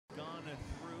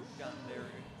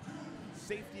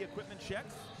safety equipment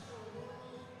checks.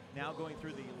 Now going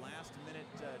through the last-minute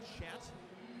chat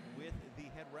with the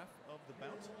head ref of the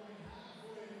bout.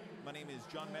 My name is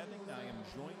John Madning. I am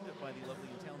joined by the lovely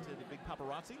and talented Big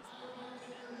Paparazzi.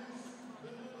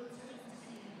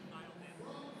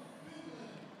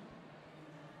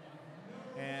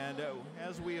 And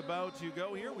as we about to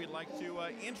go here, we'd like to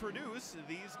introduce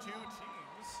these two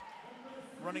teams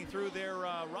running through their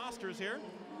rosters here.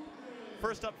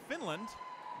 First up, Finland,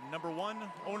 number 1,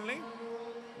 only.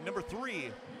 Number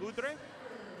 3, Udre.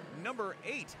 Number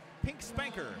 8, Pink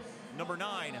Spanker. Number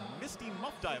 9, Misty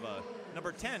Muffdiva.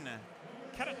 Number 10,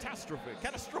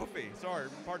 Catastrophe, sorry,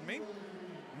 pardon me.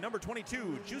 Number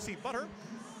 22, Juicy Butter.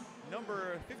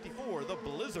 Number 54, The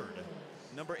Blizzard.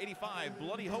 Number 85,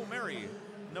 Bloody Ho Mary.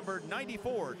 Number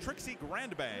 94, Trixie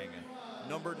Grandbang.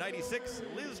 Number 96,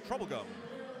 Liz Troublegum.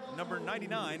 Number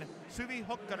 99, Suvi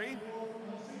Hokkari.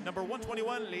 Number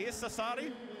 121, Liisa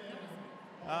Sari.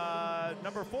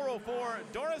 Number 404,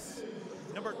 Doris.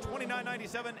 Number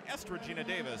 2997, Estragina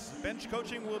Davis. Bench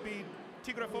coaching will be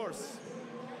Tigre Force.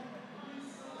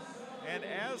 And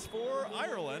as for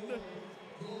Ireland,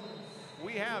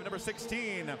 we have number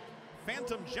 16,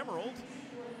 Phantom Gemerald.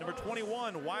 Number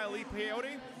 21, Wiley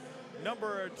Peyote.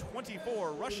 Number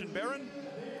 24, Russian Baron.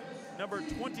 Number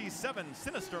 27,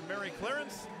 Sinister Mary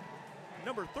Clarence.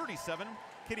 Number 37,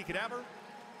 Kitty Cadaver.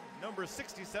 Number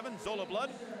 67, Zola Blood.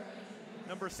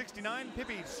 Number 69,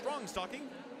 Pippi Strongstocking.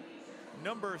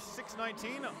 Number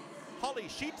 619, Holly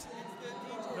Sheet.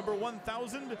 Number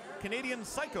 1000, Canadian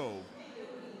Psycho.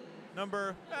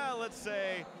 Number, let's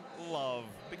say, Love,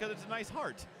 because it's a nice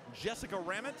heart, Jessica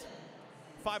Ramett.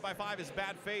 5x5 is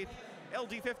Bad Faith.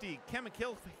 LD50,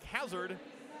 Chemical Hazard.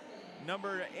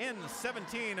 Number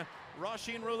N17,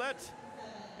 Roshin Roulette.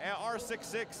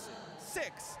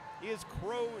 R666 is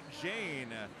Crow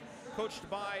Jane, coached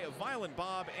by Violent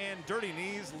Bob and Dirty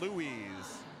Knees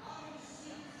Louise.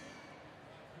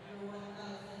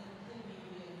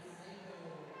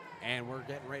 And we're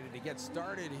getting ready to get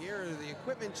started here. The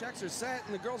equipment checks are set,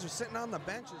 and the girls are sitting on the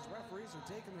benches. Referees are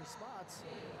taking their spots.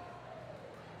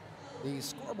 The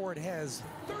scoreboard has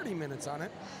 30 minutes on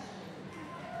it.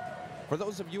 For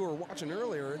those of you who were watching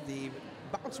earlier, the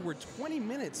bouts were 20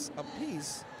 minutes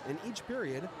apiece in each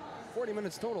period, 40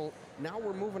 minutes total. Now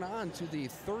we're moving on to the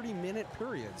 30-minute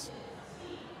periods.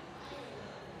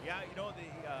 Yeah, you know,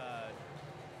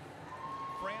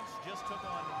 France just took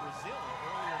on Brazil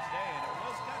earlier today, and it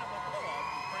was kind of a blowout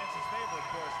in France's favor, of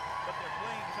course, but they're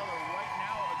playing each other right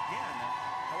now again.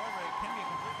 However, it can be a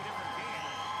completely different game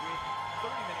with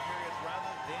 30-minute periods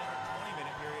rather than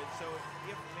 20-minute periods. So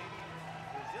if maybe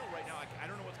Brazil right now, I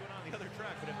don't know what's going on the other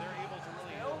track, but if they're able to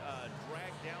really drag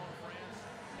down France,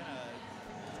 kind of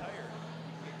tired,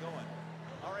 get going.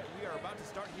 All right, we are about to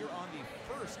start here on the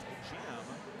first jam.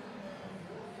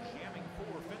 Jamming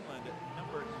for Finland,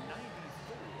 number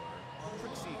 94,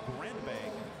 Trixie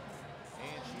Grandbag.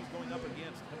 And she's going up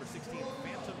against number 16,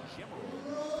 Phantom Gemerald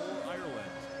for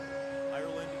Ireland.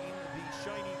 Ireland in the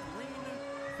shiny green,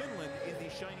 Finland in the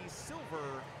shiny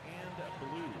silver and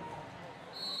blue.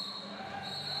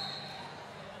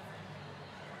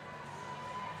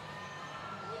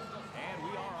 And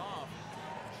we are off.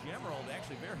 Gemerald,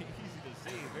 actually very easy to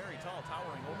see, very tall,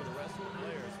 towering over the rest of the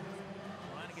players.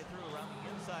 Trying to get through around the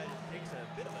inside, takes a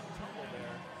bit of a tumble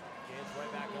there. Gets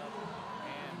right back up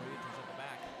and reaches at the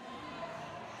back.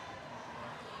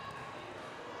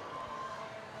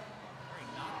 Very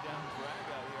knockdown drag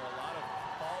out here. A lot of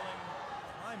falling,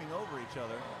 climbing over each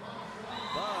other.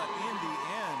 But in the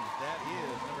end, that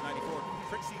is number 94,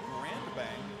 Trixie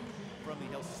Grandbang from the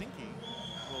Helsinki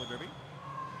roller derby,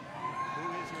 who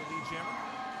is your lead jammer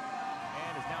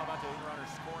and is now about to enter on her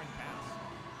scoring pass.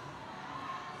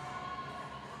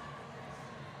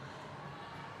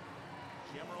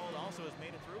 Gemerald also has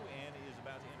made it through and is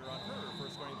about to enter on her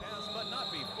first scoring pass, but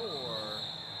not before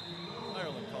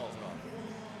Ireland calls it off.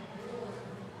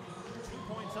 2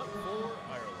 points up for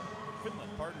Ireland.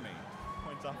 Finland, pardon me.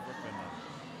 Points up for Finland.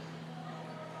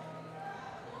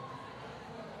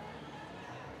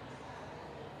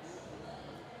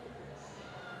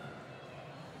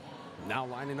 Now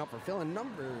lining up for Finland,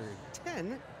 number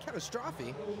 10,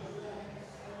 Catastrophe.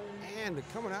 And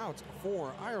coming out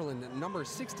for Ireland, number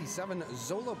 67,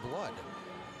 Zola Blood.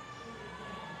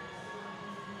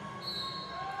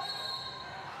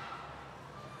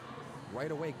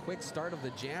 Right away, quick start of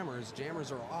the jammers.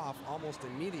 Jammers are off almost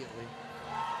immediately.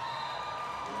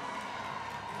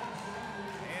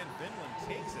 And Finland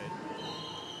takes it.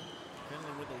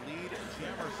 Finland with the lead,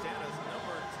 jammer status,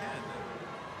 number 10,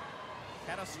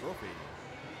 Catastrophe.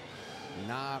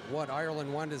 Not what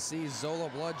Ireland wanted to see. Zola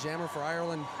Blood, jammer for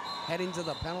Ireland, heading to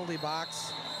the penalty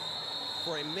box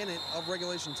for a minute of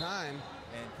regulation time.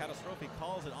 And Catastrophe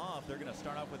calls it off. They're going to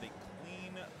start off with a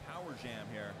clean power jam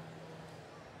here.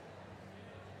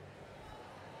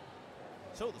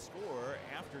 So the score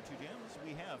after 2 jams,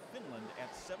 we have Finland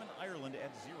at 7, Ireland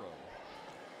at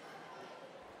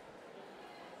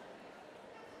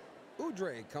 0.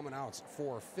 Udre coming out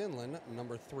for Finland,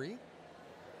 number 3.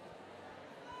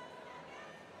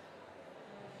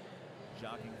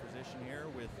 Jockeying position here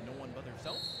with no one but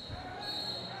herself.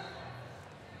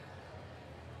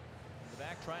 In the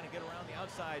back, trying to get around the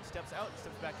outside, steps out,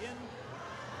 steps back in.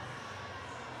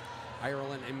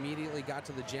 Ireland immediately got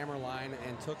to the jammer line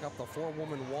and took up the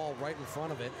 4-woman wall right in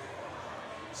front of it.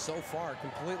 So far,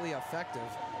 completely effective.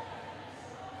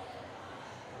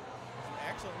 Some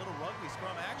excellent little rugby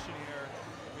scrum action here.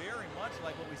 Very much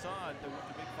like what we saw at the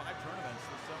Big 5 tournaments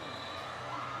this summer.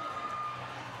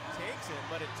 Takes it,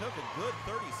 but it took a good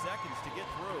 30 seconds to get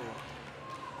through.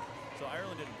 So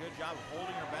Ireland did a good job of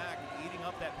holding her back and eating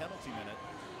up that penalty minute.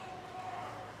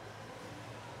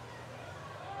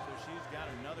 So she's got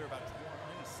another about 20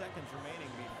 seconds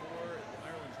remaining before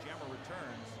Ireland's jammer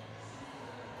returns.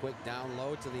 Quick down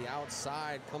low to the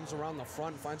outside, comes around the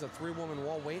front, finds a 3-woman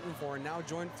wall waiting for her, now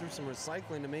joined through some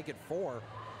recycling to make it 4.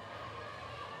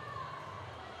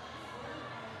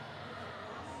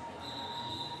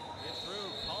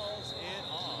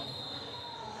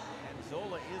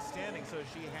 Is standing, so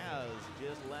she has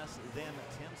just less than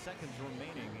 10 seconds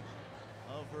remaining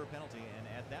of her penalty, and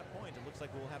at that point it looks like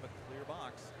we'll have a clear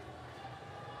box.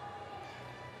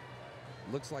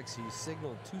 Looks like she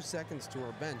signaled 2 seconds to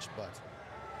her bench, but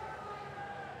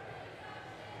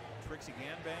Trixie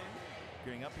Ganbang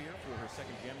getting up here for her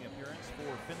second jamming appearance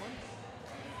for Finland.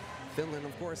 Finland,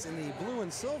 of course, in the blue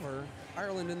and silver,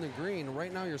 Ireland in the green.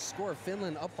 Right now your score,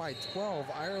 Finland up by 12,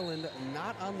 Ireland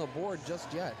not on the board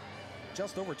just yet.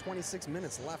 Just over 26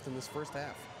 minutes left in this first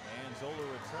half. And Zola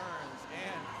returns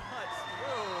and cuts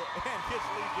through and gets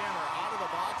lead jammer out of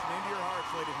the box and into your hearts,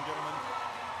 ladies and gentlemen.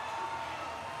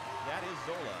 That is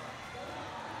Zola.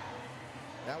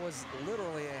 That was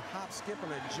literally a hop, skip,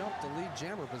 and a jump to lead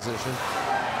jammer position.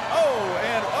 Oh,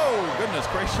 and oh, goodness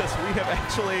gracious, we have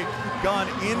actually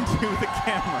gone into the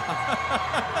camera.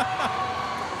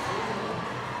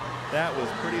 That was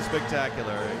pretty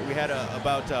spectacular. We had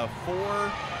about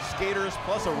 4 skaters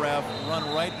plus a ref run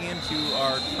right into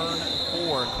our turn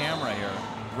 4 camera here,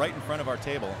 right in front of our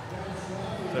table.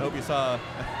 So I hope you saw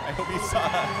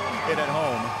it at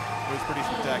home. It was pretty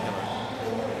spectacular.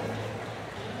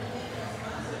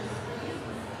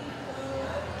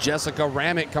 Jessica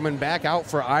Ramett coming back out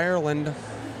for Ireland,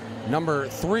 number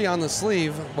 3 on the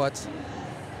sleeve, but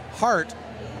Hart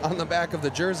on the back of the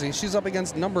jersey. She's up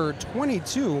against number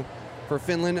 22 for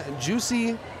Finland,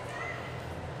 Juicy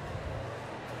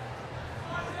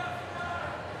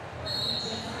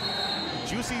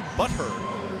Butter.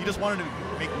 You just wanted to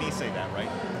make me say that, right?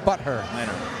 Butter.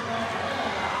 Leonard.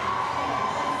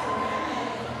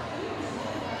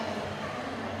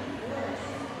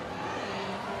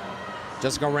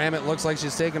 Jessica Ramett looks like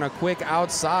she's taking a quick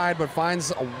outside, but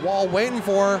finds a wall waiting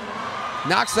for her.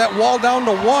 Knocks that wall down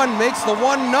to 1, makes the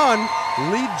 1-0.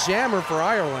 Lead jammer for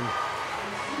Ireland.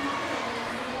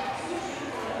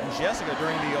 Jessica,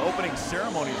 during the opening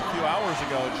ceremonies a few hours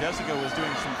ago, Jessica was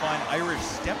doing some fine Irish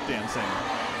step dancing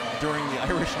during the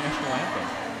Irish national anthem.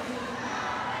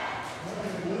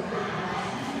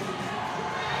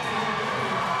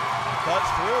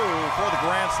 Cuts through for the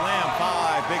Grand Slam.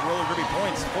 5 big roller derby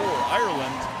points for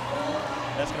Ireland.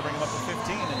 That's going to bring them up to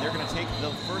 15, and they're going to take the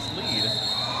first lead.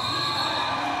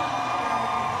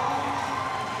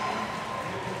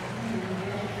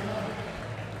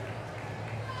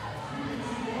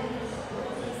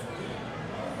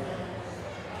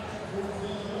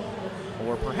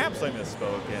 Or perhaps I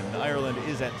misspoke, and Ireland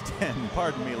is at 10.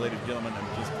 Pardon me, ladies and gentlemen,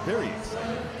 I'm just very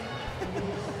excited.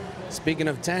 Speaking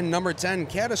of 10, number 10,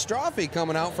 Catastrophe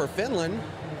coming out for Finland.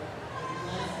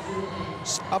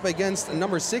 Up against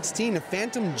number 16,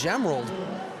 Phantom Gemerald.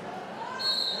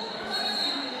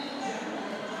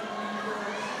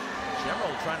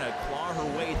 Gemerald trying to claw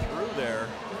her way through there.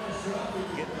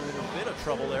 Getting in a bit of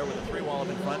trouble there with the 3-wall up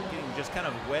in front, getting just kind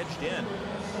of wedged in.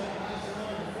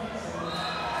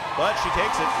 But she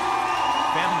takes it.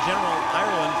 Phantom Gemerald,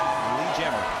 Ireland, lead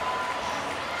jammer.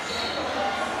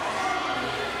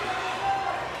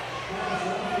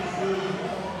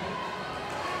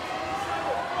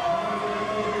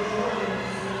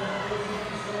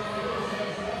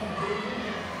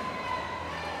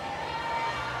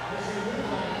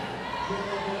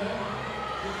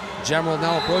 Gemerald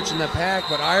now approaching the pack,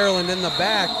 but Ireland in the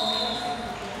back.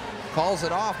 calls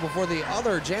it off before the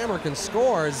other jammer can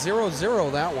score.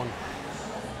 0-0 that one.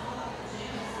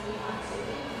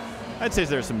 I'd say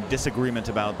there's some disagreement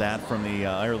about that from the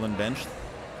Ireland bench.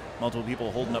 Multiple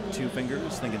people holding up 2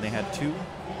 fingers, thinking they had 2,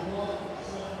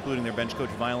 including their bench coach,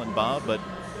 Violent Bob, but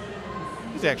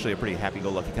he's actually a pretty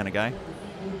happy-go-lucky kind of guy.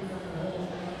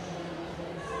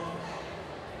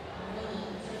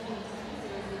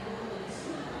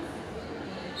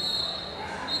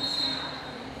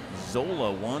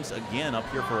 Zola once again up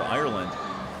here for Ireland,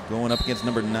 going up against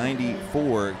number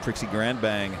 94, Trixie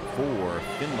Grandbang for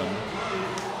Finland.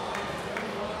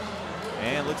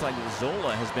 And looks like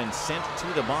Zola has been sent to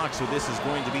the box, so this is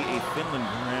going to be a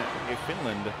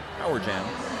Finland power jam.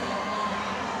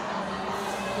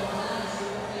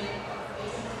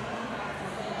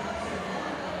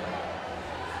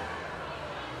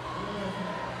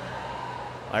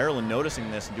 Ireland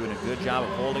noticing this and doing a good job of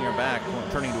holding her back,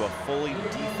 turning to a fully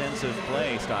defensive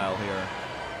play style here.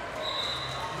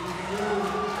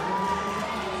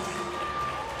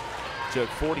 Took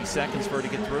 40 seconds for her to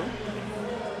get through.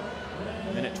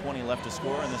 Minute 20 left to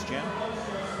score in this jam.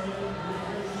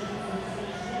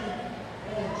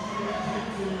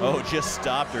 Oh, just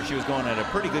stopped her. She was going at a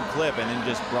pretty good clip and then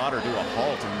just brought her to a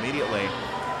halt immediately.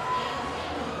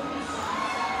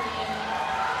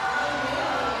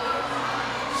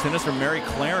 Sinister Mary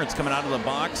Clarence coming out of the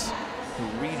box, who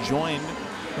rejoined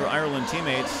her Ireland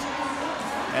teammates.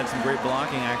 Had some great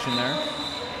blocking action there.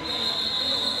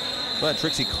 But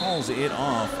Trixie calls it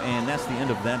off, and that's the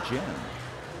end of that jam.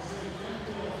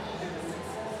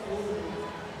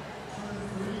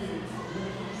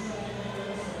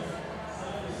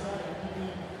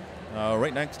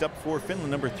 Right next up for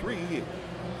Finland, number 3,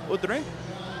 Udre.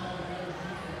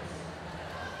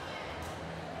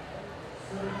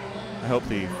 I hope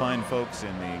the fine folks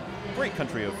in the great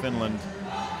country of Finland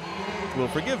will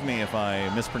forgive me if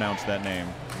I mispronounce that name.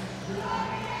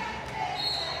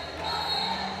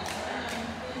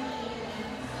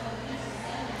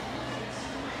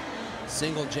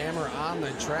 Single jammer on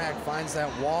the track, finds that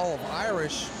wall of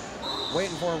Irish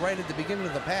waiting for it right at the beginning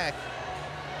of the pack.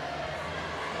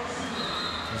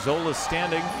 Zola's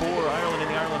standing for Ireland in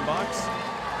the Ireland box.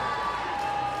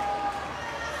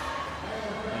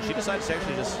 And she decides to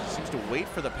actually just seems to wait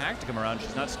for the pack to come around.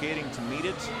 She's not skating to meet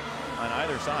it on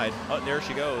either side. Oh, there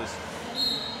she goes.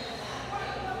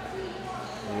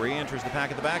 Re-enters the pack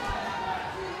at the back.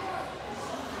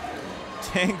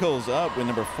 Tangles up with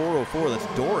number 404, that's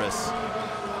Doris,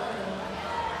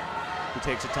 who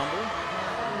takes a tumble.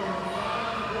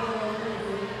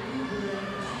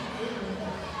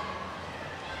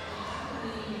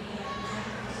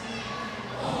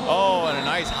 Oh, and a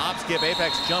nice hop, skip,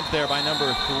 apex jump there by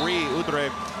number 3,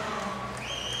 Udre,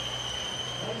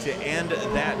 to end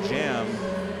that jam.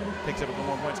 Picks up a couple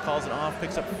more points, calls it off,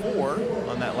 picks up 4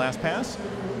 on that last pass.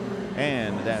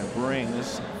 And that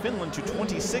brings Finland to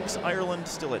 26, Ireland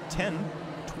still at 10,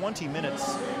 20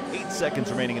 minutes, 8 seconds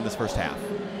remaining in this first half.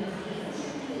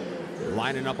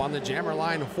 Lining up on the jammer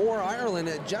line for Ireland,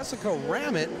 Jessica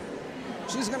Ramett.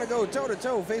 She's going to go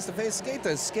toe-to-toe, face-to-face,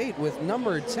 skate-to-skate with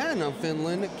number 10 of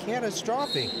Finland,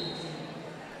 Catastrophe.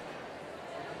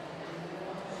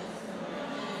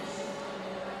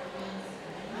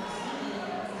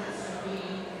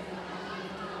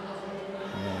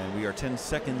 And we are 10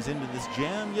 seconds into this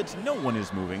jam, yet no one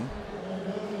is moving.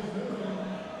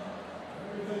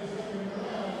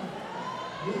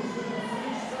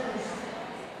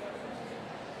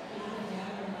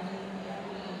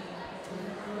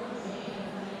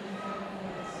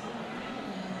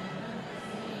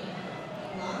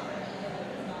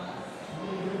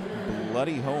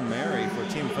 Bloody Ho Mary for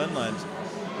Team Finland.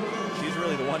 She's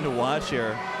really the one to watch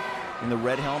here in the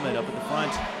red helmet up at the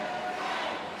front.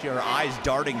 Her eyes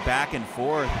darting back and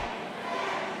forth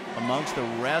amongst the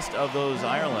rest of those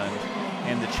Ireland.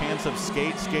 And the chants of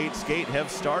skate, skate, skate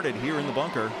have started here in the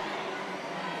bunker.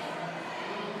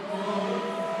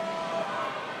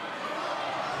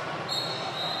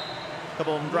 A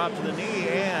couple of them drop to the knee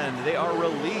and they are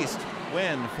released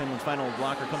when Finland's final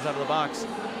blocker comes out of the box.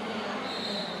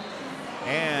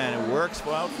 And it works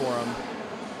out for him.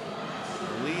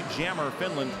 Lead jammer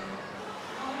Finland.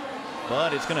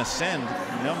 But it's going to send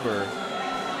number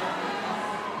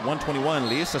 121,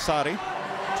 Liisa Saari,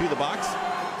 to the box.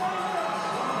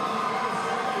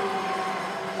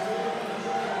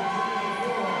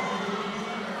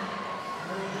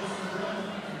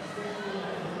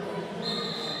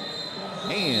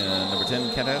 And number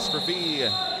 10, Catastrophe,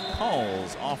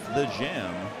 calls off the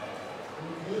jam.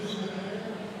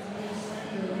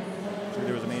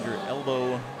 There was a major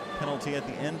elbow penalty at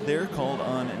the end there called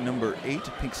on number 8,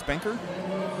 Pink Spanker.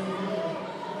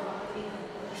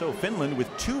 So Finland with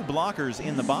 2 blockers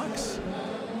in the box.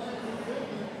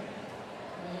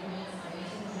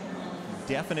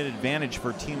 Definite advantage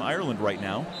for Team Ireland right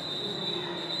now.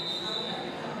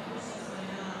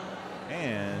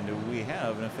 And we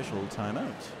have an official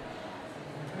timeout.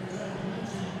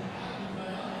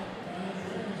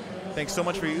 Thanks so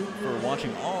much for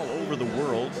watching all over the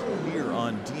world here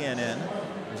on DNN.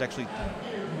 There's actually,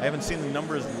 I haven't seen the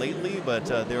numbers lately, but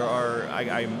there are,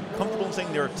 I'm comfortable in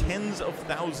saying there are tens of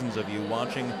thousands of you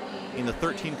watching in the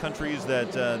 13 countries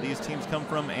that these teams come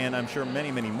from, and I'm sure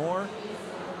many, many more.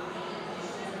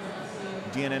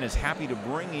 DNN is happy to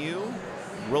bring you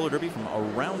roller derby from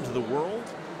around the world.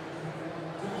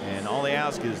 And all they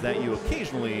ask is that you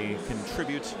occasionally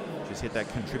contribute. Just hit that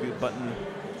contribute button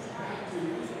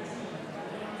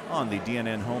on the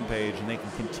DNN homepage, and they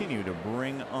can continue to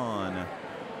bring on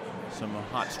some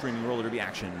hot streaming roller derby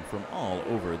action from all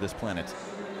over this planet.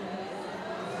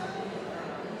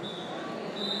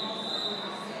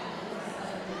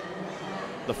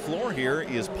 The floor here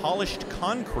is polished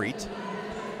concrete,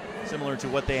 similar to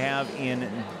what they have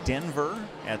in Denver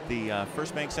at the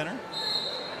First Bank Center,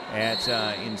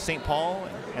 in St. Paul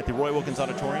at the Roy Wilkins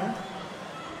Auditorium.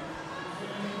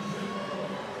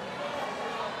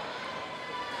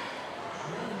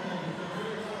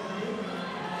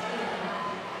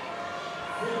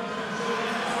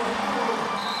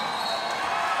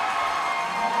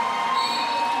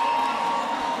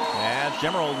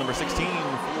 Gemerald, number 16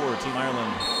 for Team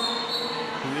Ireland.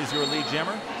 Who is your lead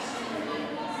jammer?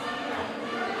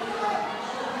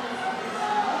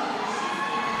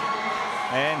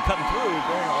 And cutting through,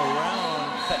 going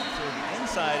around, cut to the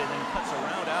inside, and then cuts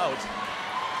around out.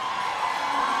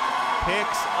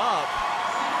 Picks up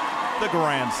the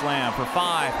grand slam for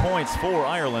 5 points for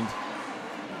Ireland.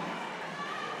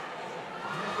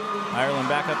 Ireland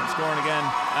back up and scoring again.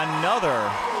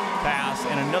 Another pass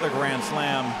and another grand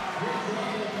slam.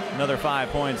 Another 5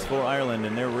 points for Ireland,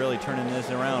 and they're really turning this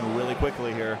around really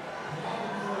quickly here.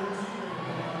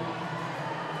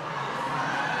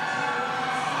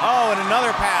 Oh, and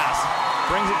another pass.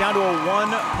 Brings it down to a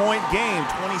 1-point game,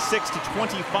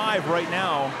 26-25 right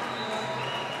now.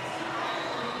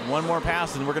 One more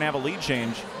pass, and we're going to have a lead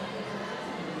change.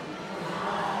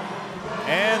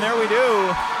 And there we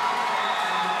do.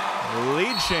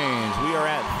 Lead change. We are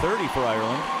at 30 for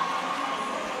Ireland.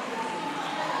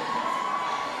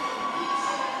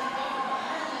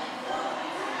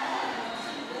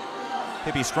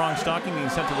 Hippie strong stocking being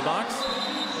sent to the box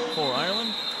for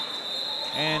Ireland.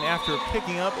 And after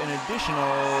picking up an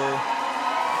additional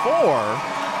 4,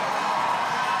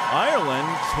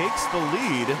 Ireland takes the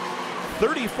lead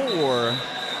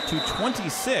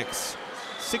 34-26.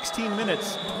 16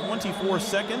 minutes, 24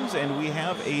 seconds, and we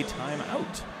have a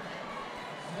timeout.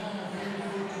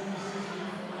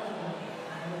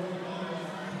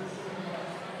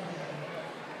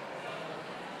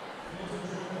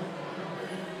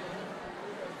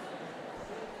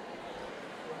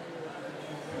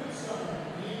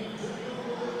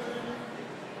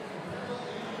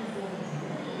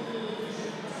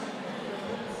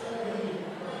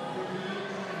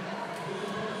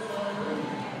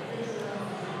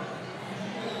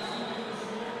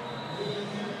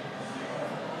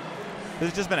 This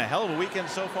has just been a hell of a weekend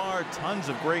so far. Tons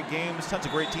of great games, tons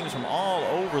of great teams from all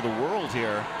over the world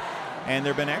here. And there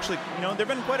have been actually, there have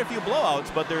been quite a few blowouts,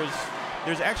 but there's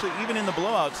actually, even in the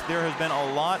blowouts, there has been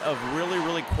a lot of really,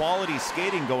 really quality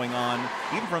skating going on,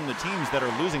 even from the teams that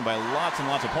are losing by lots and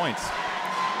lots of points.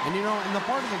 And in the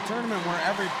part of the tournament where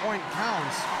every point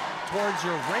counts towards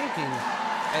your ranking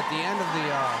at the end of the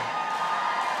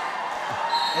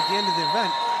event,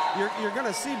 you're going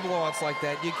to see blowouts like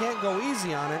that. You can't go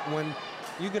easy on it when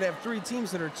you could have 3 teams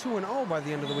that are 2-0 by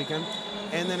the end of the weekend,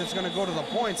 and then it's going to go to the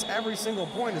points. Every single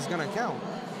point is going to count.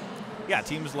 Yeah,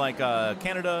 teams like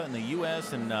Canada and the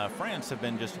U.S. and France have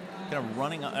been just kind of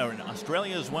running, or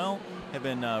Australia as well, have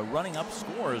been running up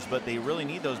scores, but they really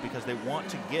need those because they want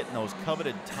to get in those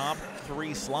coveted top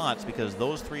 3 slots, because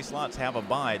those 3 slots have a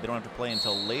bye. They don't have to play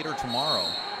until later tomorrow.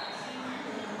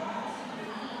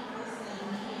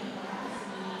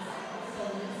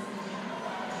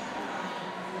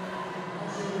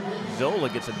 Zola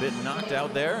gets a bit knocked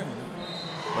out there,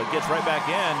 but gets right back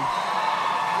in.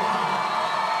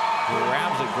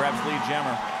 Grabs lead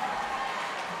jammer.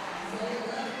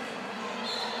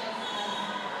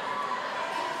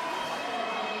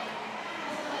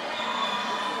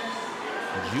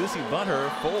 Juicy Butter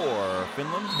for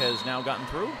Finland has now gotten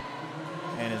through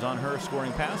and is on her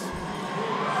scoring pass.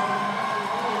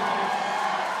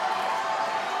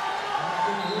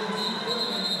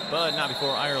 But not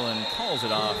before Ireland calls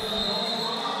it off.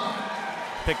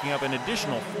 picking up an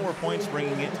additional 4 points,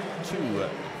 bringing it to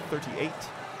 38.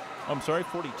 I'm sorry,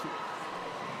 42.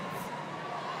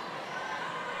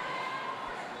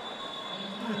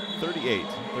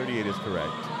 .38 is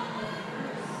correct.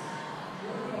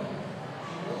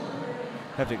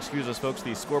 Have to excuse us, folks.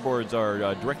 These scoreboards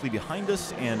are directly behind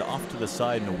us and off to the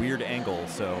side in a weird angle,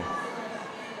 so.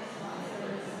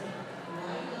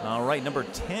 All right, number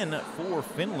 10 for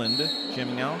Finland,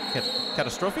 jamming now,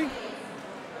 Catastrophe,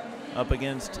 up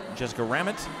against Jessica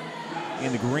Ramett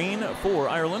in the green for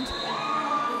Ireland.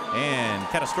 And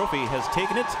Catastrophe has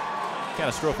taken it.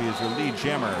 Catastrophe is your lead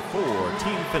jammer for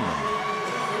Team Finland.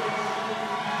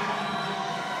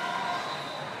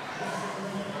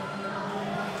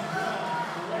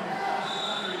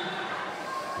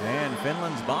 And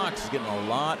Finland's box is getting a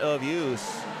lot of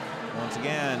use. Once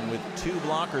again, with 2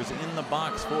 blockers in the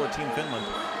box for Team Finland.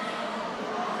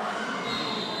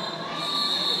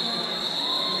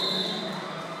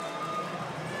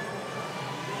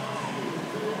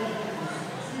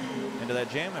 Into that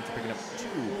jam after picking up 2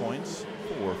 points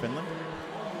for Finland.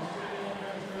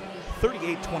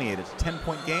 38-28, it's a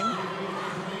 10-point game.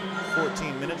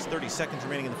 14 minutes, 30 seconds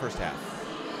remaining in the first half.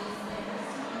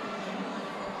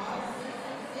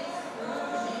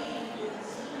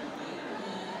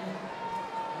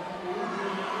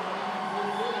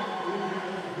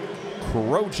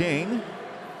 Jane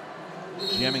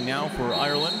jamming now for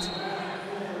Ireland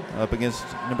up against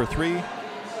number 3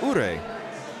 Ure.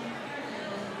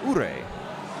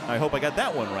 I hope I got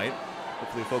that one right.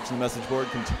 Hopefully folks in the message board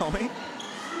can tell me.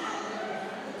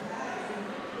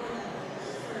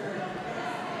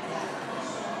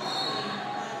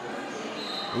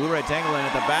 Ure tangling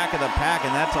at the back of the pack,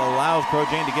 and that allows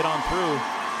Jane to get on through.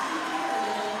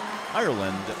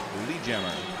 Ireland lead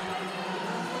jammer.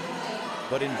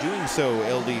 But in doing so,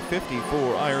 LD50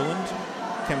 for Ireland.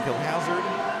 Chemical Hazard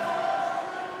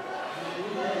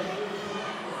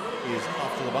is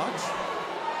off to the box.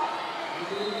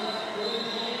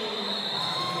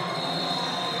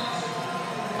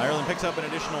 Ireland picks up an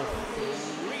additional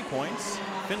 3 points.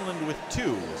 Finland with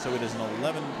 2, so it is an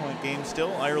 11-point game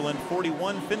still. Ireland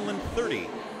 41, Finland 30.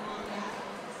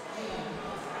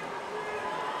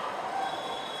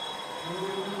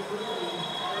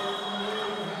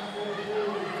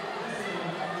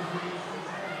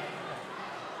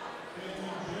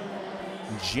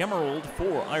 Gemerald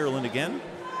for Ireland again.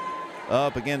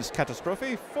 Up against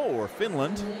Catastrophe for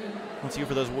Finland. Let's see,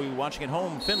 for those of you watching at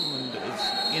home, Finland is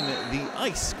in the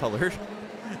ice-colored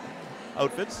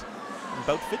outfits,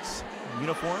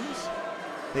 uniforms.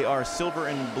 They are silver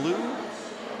and blue.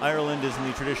 Ireland is in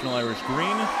the traditional Irish green,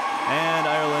 and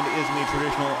Ireland is in the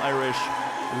traditional Irish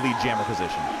lead jammer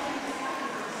position.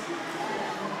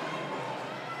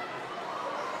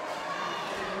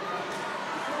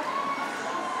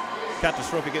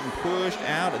 Catastrophe getting pushed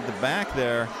out at the back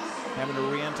there, having to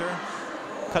re-enter.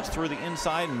 Cuts through the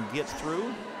inside and gets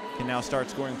through. Can now start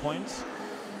scoring points.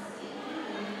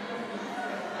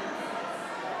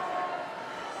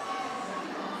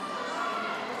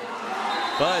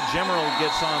 But Gemerald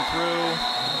gets on through.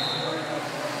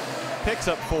 Picks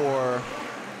up 4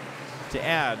 to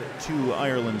add to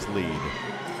Ireland's lead.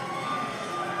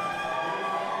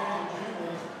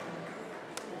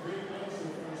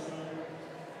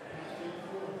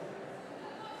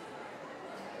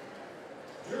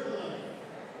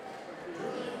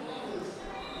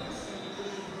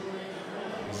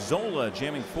 Zola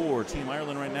jamming for Team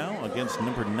Ireland right now against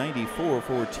number 94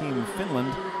 for Team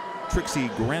Finland, Trixie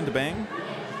Grandbang.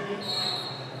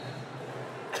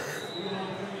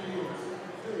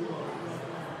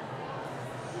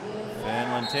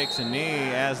 Finland takes a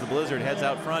knee as the Blizzard heads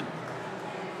out front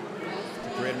to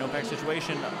create a no-pack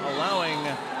situation, allowing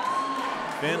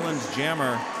Finland's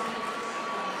jammer,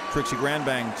 Trixie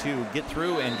Grandbang, to get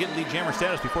through and get lead jammer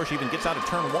status before she even gets out of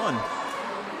turn 1.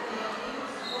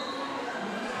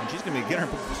 And she's going to be getting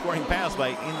her scoring pass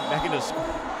back into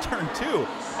turn 2.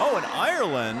 Oh, and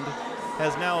Ireland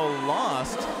has now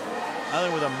lost,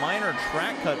 either with a minor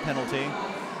track cut penalty.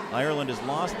 Ireland has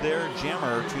lost their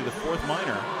jammer to the 4th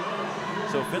minor.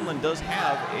 So Finland does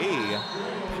have a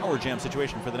power jam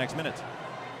situation for the next minute.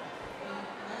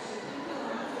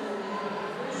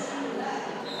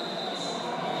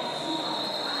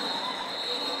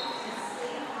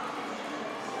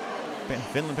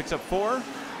 Finland picks up 4.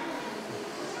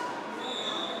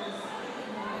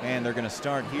 And they're going to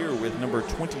start here with number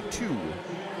 22,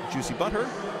 Juicy Butter,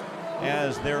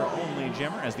 as their only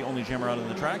jammer, as the only jammer out on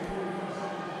the track.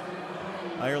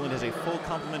 Ireland has a full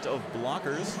complement of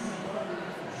blockers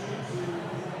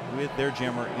with their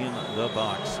jammer in the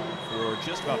box for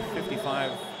just about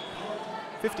 55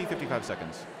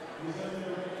 seconds.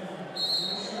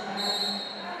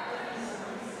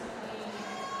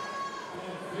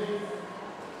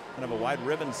 Kind of a wide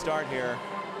ribbon start here.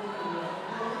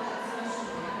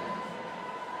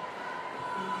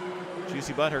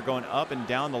 Juicy Butter going up and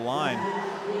down the line.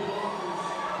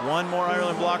 One more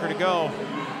Ireland blocker to go.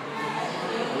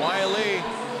 Wiley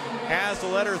has to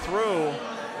let her through.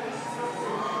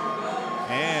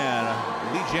 And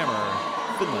Lee Jammer,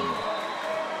 Finland.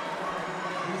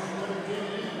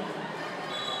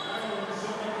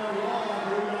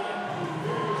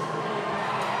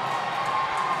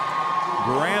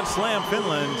 Grand Slam,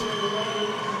 Finland.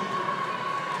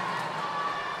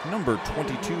 Number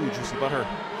 22, Juicy Butter.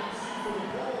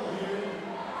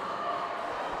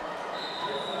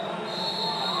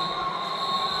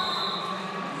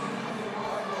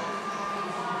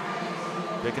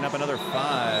 Picking up another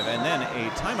 5, and then a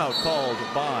timeout called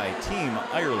by Team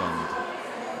Ireland.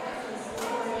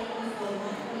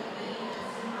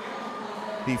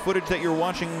 The footage that you're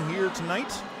watching here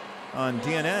tonight on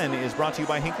DNN is brought to you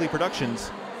by Hinckley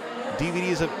Productions.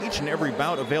 DVDs of each and every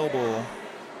bout available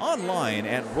online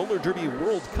at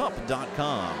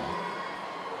rollerderbyworldcup.com.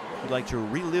 If you'd like to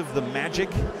relive the magic,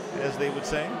 as they would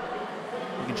say,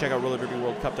 you can check out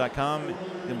rollerderbyworldcup.com. You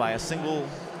can buy a single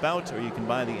bout, or you can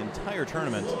buy the entire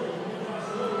tournament.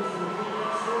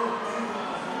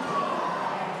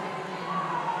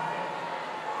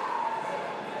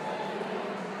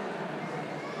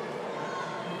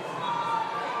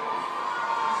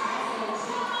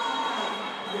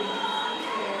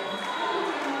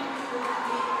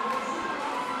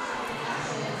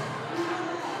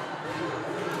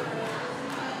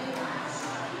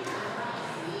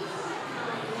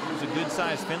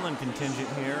 Good-sized Finland contingent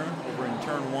here over in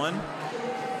turn 1.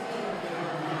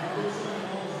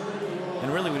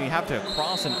 And really, when you have to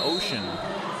cross an ocean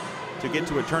to get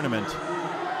to a tournament,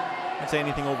 I'd say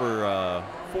anything over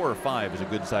 4 or 5 is a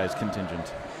good-sized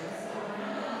contingent.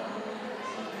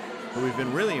 But we've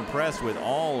been really impressed with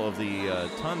all of the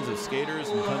tons of skaters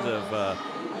and tons of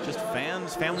just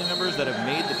fans, family members that have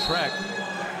made the trek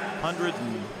hundreds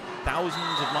and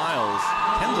thousands of miles,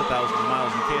 tens of thousands of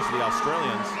miles in the case of the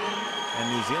Australians and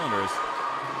New Zealanders,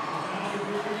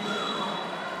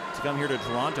 to come here to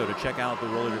Toronto to check out the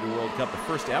Roller Derby World Cup, the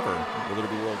first ever Roller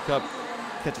Derby World Cup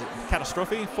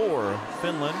catastrophe for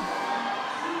Finland.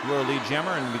 Your lead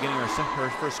jammer and beginning her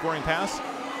first scoring pass,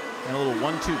 and a little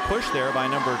 1-2 push there by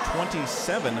number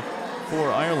 27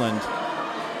 for Ireland,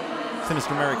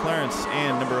 Sinister Mary Clarence,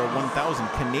 and number 1000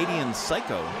 Canadian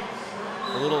Psycho.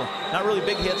 A little, not really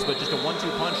big hits, but just a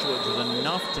 1-2 punch, which was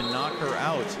enough to knock her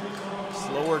out,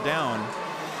 slow her down,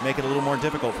 make it a little more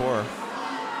difficult for her.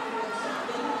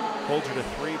 Holds her to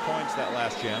 3 points that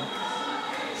last jam.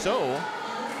 So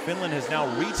Finland has now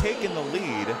retaken the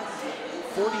lead,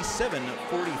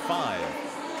 47-45.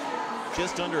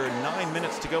 Just under 9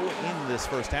 minutes to go in this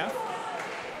first half.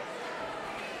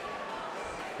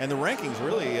 And the rankings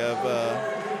really have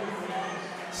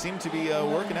seem to be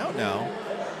working out now.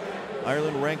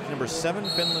 Ireland ranked number 7,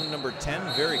 Finland number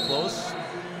 10, very close.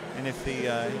 And if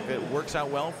it works out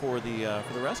well for the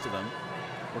rest of them,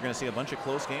 we're going to see a bunch of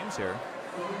close games here.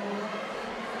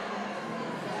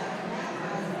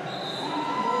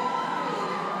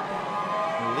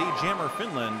 Lead jammer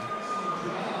Finland,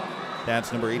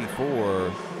 that's number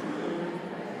 84.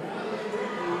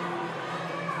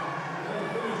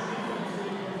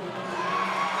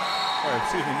 Or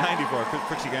excuse me, 94,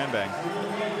 Trixie Ganbang.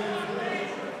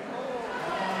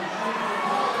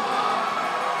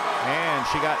 And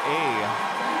she got a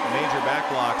major back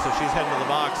block, so she's heading to the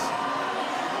box.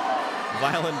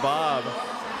 Violent Bob,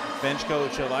 bench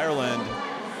coach of Ireland,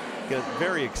 gets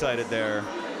very excited there,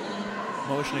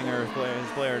 motioning his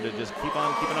player to just keep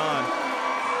on keeping on,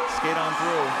 skate on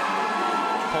through,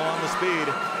 pull on the speed,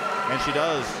 and she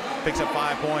does. Picks up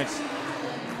 5 points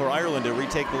for Ireland to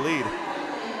retake the lead.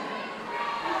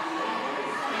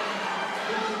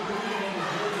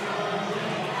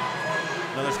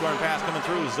 Another scoring pass coming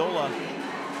through, Zola.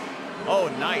 Oh,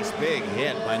 nice big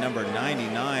hit by number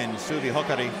 99, Suvi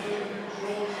Hokari.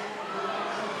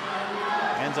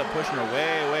 Ends up pushing her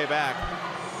way, way back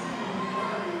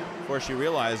before she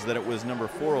realized that it was number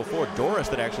 404, Doris,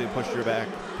 that actually pushed her back,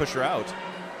 pushed her out.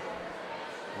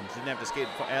 And she didn't have to skate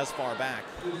as far back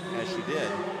as she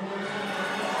did.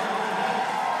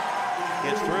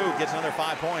 Gets through, gets another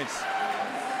 5 points.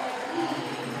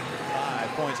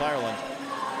 5 points, Ireland.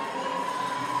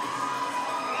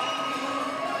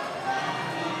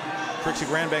 Trixie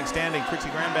Granbang standing. Trixie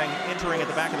Granbang entering at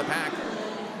the back of the pack.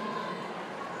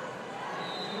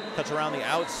 Cuts around the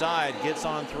outside, gets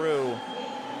on through.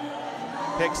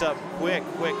 Picks up quick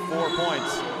 4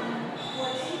 points.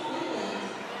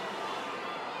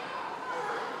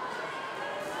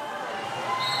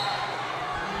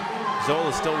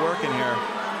 Zola's still working here.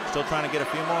 Still trying to get a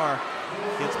few more.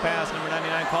 Gets past, number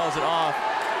 99 calls it off.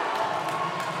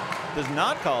 Does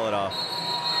not call it off.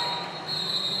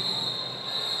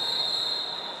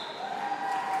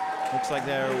 Looks like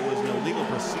there was an illegal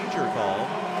procedure called.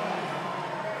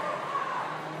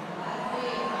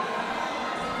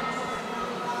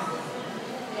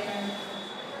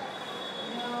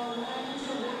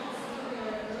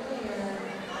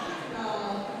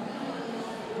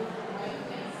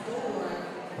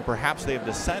 Or perhaps they have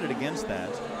decided against that.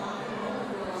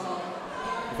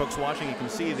 For folks watching, you can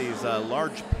see these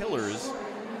large pillars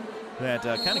that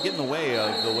kind of get in the way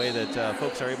of the way that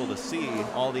folks are able to see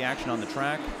all the action on the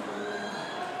track.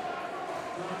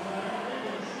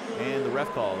 And the ref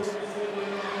calls.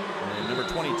 And number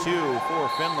 22 for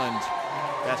Finland,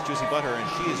 that's Juicy Butter, and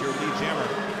she is your lead jammer.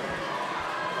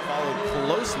 Followed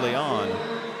closely on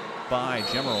by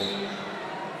Gemerald.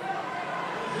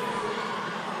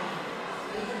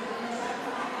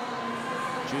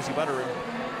 Juicy Butter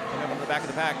coming up on the back of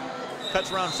the pack.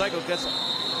 Cuts around Psycho,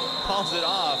 calls it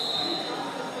off.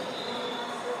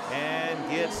 And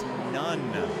gets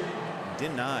none.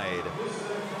 Denied.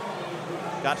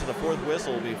 Got to the fourth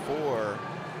whistle before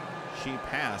she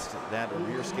passed that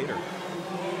rear skater.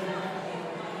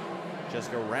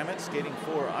 Jessica Ramett skating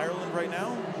for Ireland right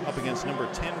now, up against number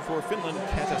 10 for Finland,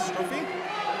 Catastrophe.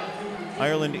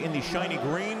 Ireland in the shiny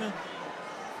green,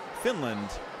 Finland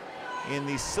in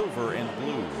the silver and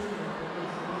blue.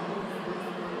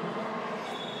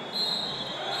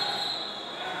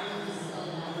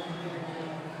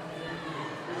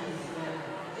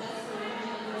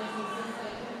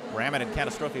 Ramett and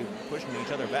Catastrophe pushing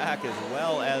each other back, as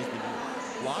well as the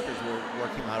blockers were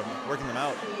working them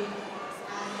out.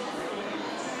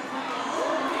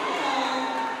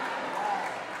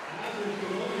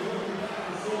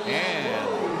 And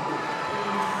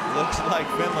looks like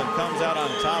Finland comes out on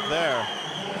top there.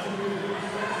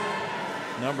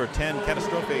 Number 10,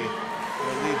 Catastrophe,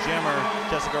 the lead jammer,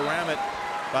 Jessica Ramett,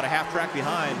 about a half track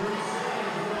behind.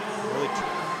 Really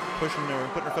pushing her,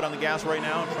 putting her foot on the gas right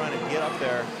now, trying to get up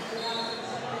there.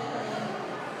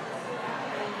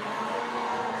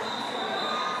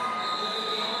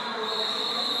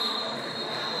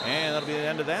 And that'll be the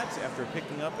end of that after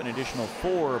picking up an additional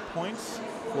 4 points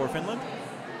for Finland.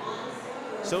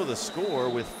 So the score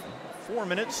with 4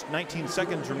 minutes, 19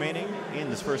 seconds remaining in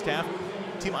this first half.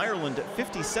 Team Ireland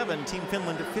 57, Team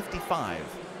Finland 55.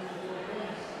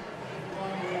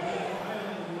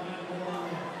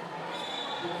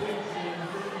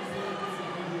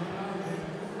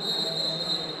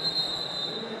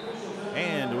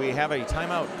 And we have a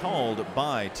timeout called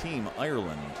by Team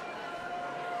Ireland.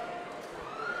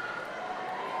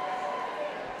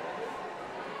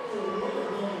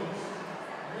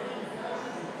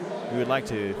 We would like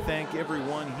to thank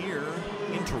everyone here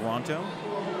in Toronto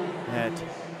at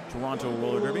Toronto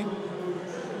Roller Derby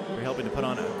for helping to put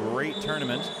on a great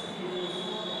tournament.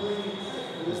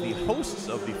 As the hosts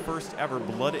of the first ever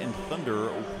Blood and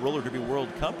Thunder Roller Derby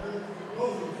World Cup.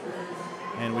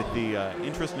 And with the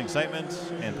interest and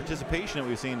excitement and participation that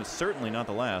we've seen, it's certainly not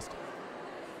the last.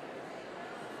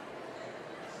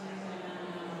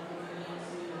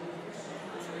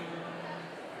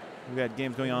 We've had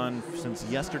games going on since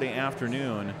yesterday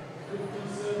afternoon,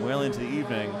 well into the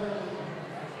evening.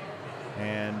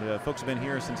 And folks have been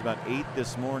here since about 8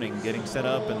 this morning getting set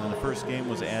up, and then the first game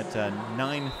was at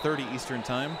 9:30 Eastern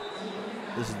Time.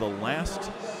 This is the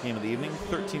last game of the evening,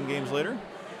 13 games later.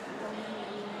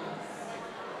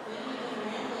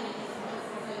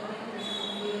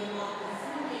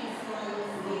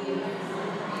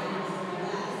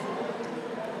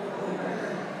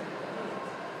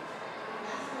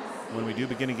 When we do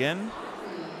begin again,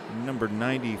 number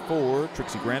 94,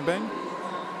 Trixie Granbang,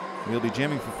 will be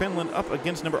jamming for Finland up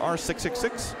against number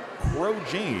R666, Crow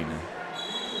Jane.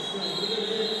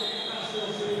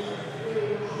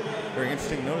 Very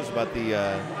interesting notice about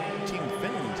the Team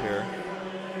Finland here.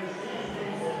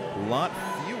 A lot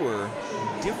fewer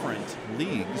different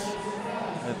leagues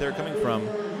that they're coming from.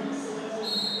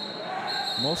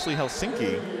 Mostly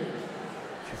Helsinki.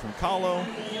 She's from Kalo,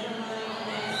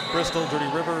 Bristol, Dirty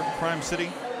River, Crime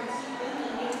City.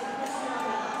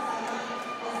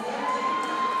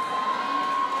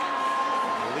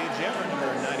 The lead jammer,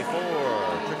 number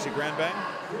 94, Trixie Granbang.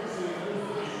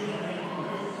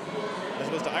 As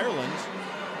opposed to Ireland,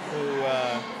 who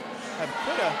have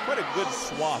quite a good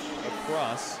swath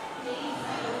across,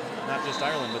 not just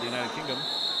Ireland, but the United Kingdom.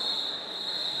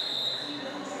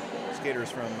 Skaters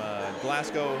from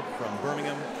Glasgow, from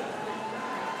Birmingham,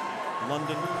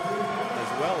 London,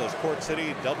 as well as Cork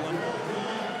City, Dublin,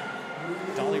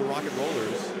 Dolly Rocket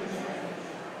Rollers.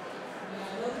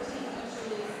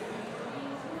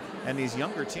 And these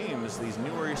younger teams, these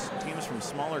newer teams from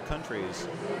smaller countries,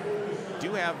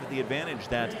 do have the advantage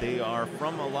that they are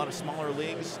from a lot of smaller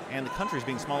leagues, and the countries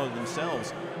being smaller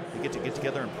themselves, they get to get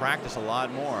together and practice a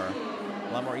lot more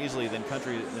easily than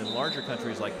larger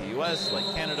countries like the U.S., like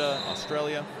Canada,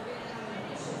 Australia.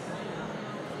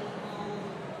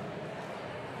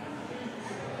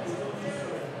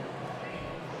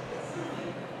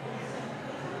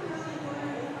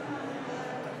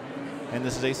 And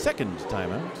this is a second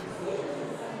timeout.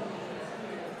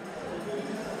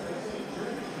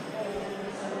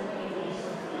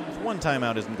 One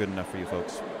timeout isn't good enough for you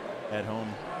folks at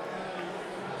home.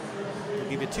 We'll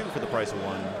give you 2 for the price of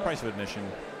 1, price of admission.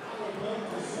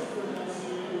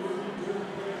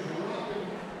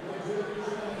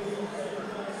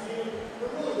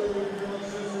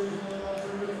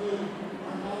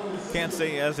 Can't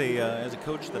say as a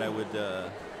coach that I would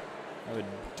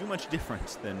do much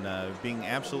different than being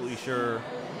absolutely sure,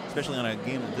 especially on a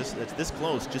game that's this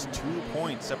close. Just 2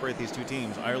 points separate these two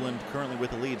teams. Ireland currently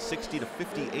with the lead,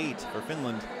 60-58 for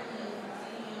Finland.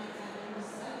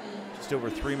 Just over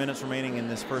 3 minutes remaining in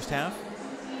this first half.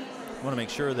 I want to make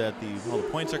sure that all the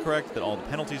points are correct, that all the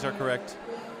penalties are correct.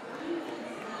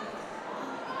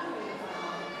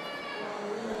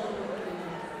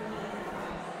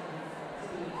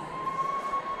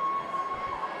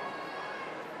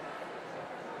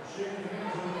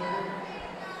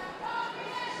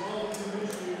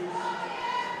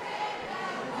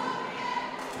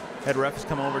 Head ref has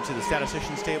come over to the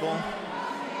statisticians table.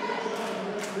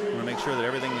 We want to make sure that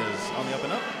everything is on the up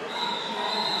and up.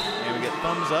 And we get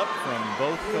thumbs up from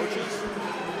both coaches.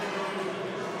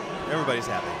 Everybody's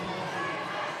happy.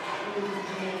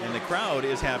 And the crowd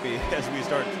is happy as we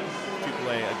start to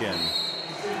play again.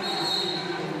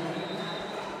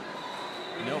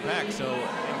 No pack, so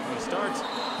we start.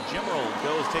 Gemerald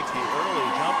takes the early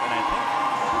jump, and I think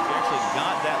she actually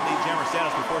got that lead jammer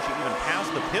status before she even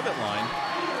passed the pivot line.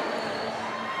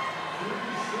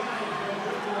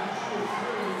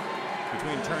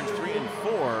 Between turns 3 and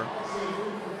 4,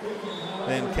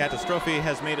 then Catastrophe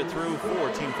has made it through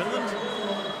for Team Finland.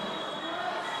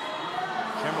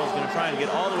 Gemerald's going to try and get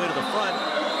all the way to the front,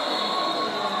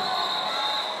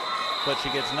 but she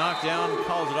gets knocked down,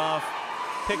 calls it off,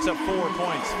 picks up 4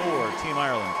 points for Team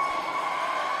Ireland.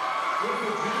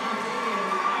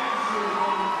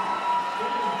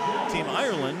 Team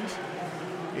Ireland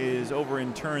is over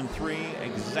in turn 3,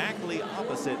 exactly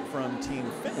opposite from Team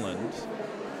Finland.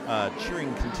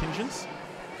 Cheering contingents,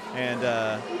 and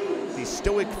the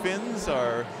stoic Finns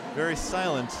are very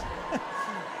silent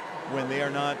when they are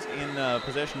not in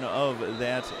possession of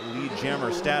that lead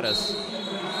jammer status,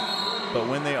 but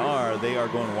when they are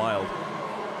going wild.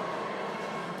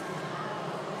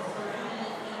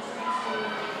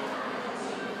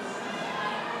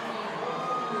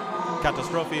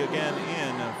 Catastrophe again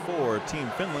in for Team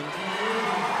Finland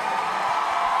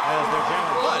as their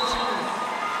jammer, but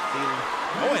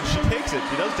oh, and she takes it.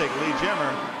 She does take lead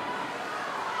jammer.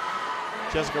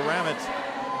 Jessica Ramett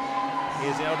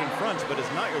is out in front, but is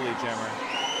not your lead jammer.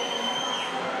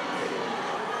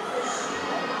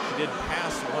 She did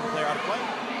pass one player out of play.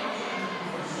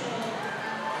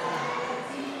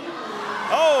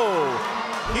 Oh,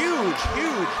 huge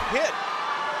hit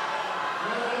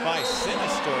by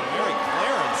Sinister Mary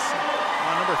Clarence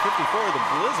on number 54, the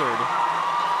Blizzard.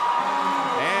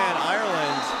 And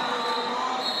Ireland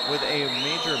with a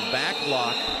major back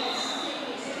block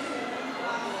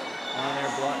on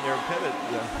their pivot,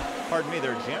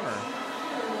 their jammer,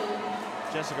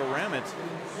 Jessica Ramett.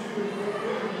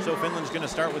 So Finland's going to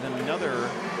start with another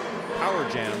power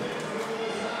jam.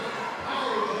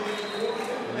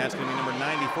 And that's going to be number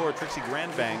 94, Trixie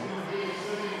Grandbang.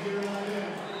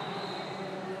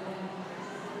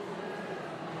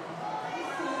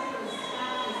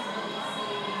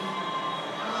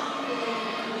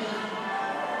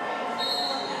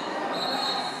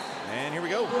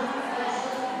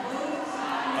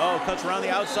 Oh, cuts around the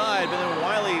outside, but then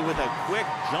Wiley with a quick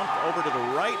jump over to the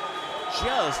right,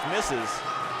 just misses.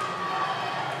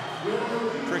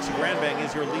 Trixie Grandbang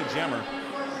is your lead jammer.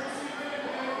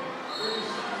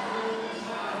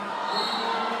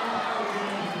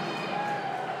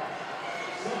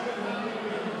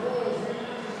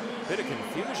 Bit of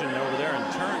confusion over there in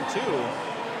turn 2.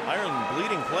 Ireland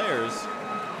bleeding players.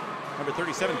 Number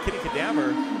 37, Kitty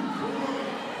Cadaver.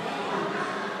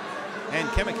 And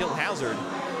Chemical Hazard,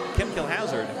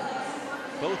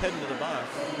 both heading to the box.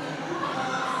 We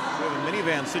have a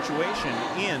minivan situation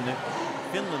in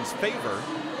Finland's favor.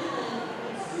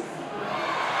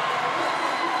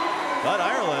 But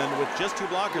Ireland, with just 2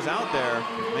 blockers out there,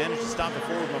 managed to stop the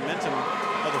forward momentum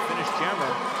of the Finnish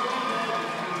jammer.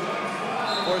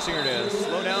 forcing her to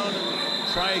slow down,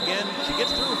 try again. She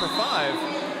gets through for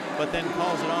 5, but then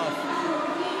calls it off.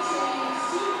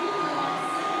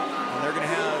 And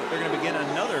they're gonna begin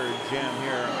another jam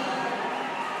here.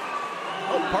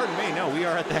 Oh, pardon me. No, we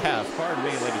are at the half. Pardon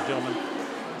me, ladies and gentlemen.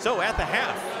 So at the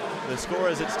half, the score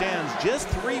as it stands, just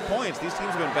 3 points. These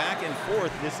teams have been back and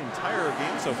forth this entire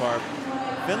game so far.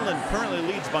 Finland currently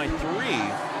leads by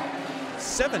 3,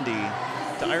 70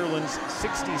 to Ireland's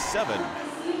 67.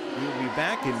 We will be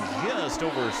back in just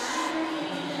over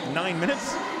 9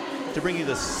 minutes to bring you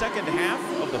the second half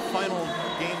of the final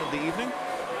game of the evening,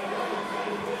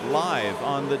 live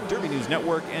on the Derby News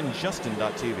Network and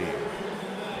Justin.tv.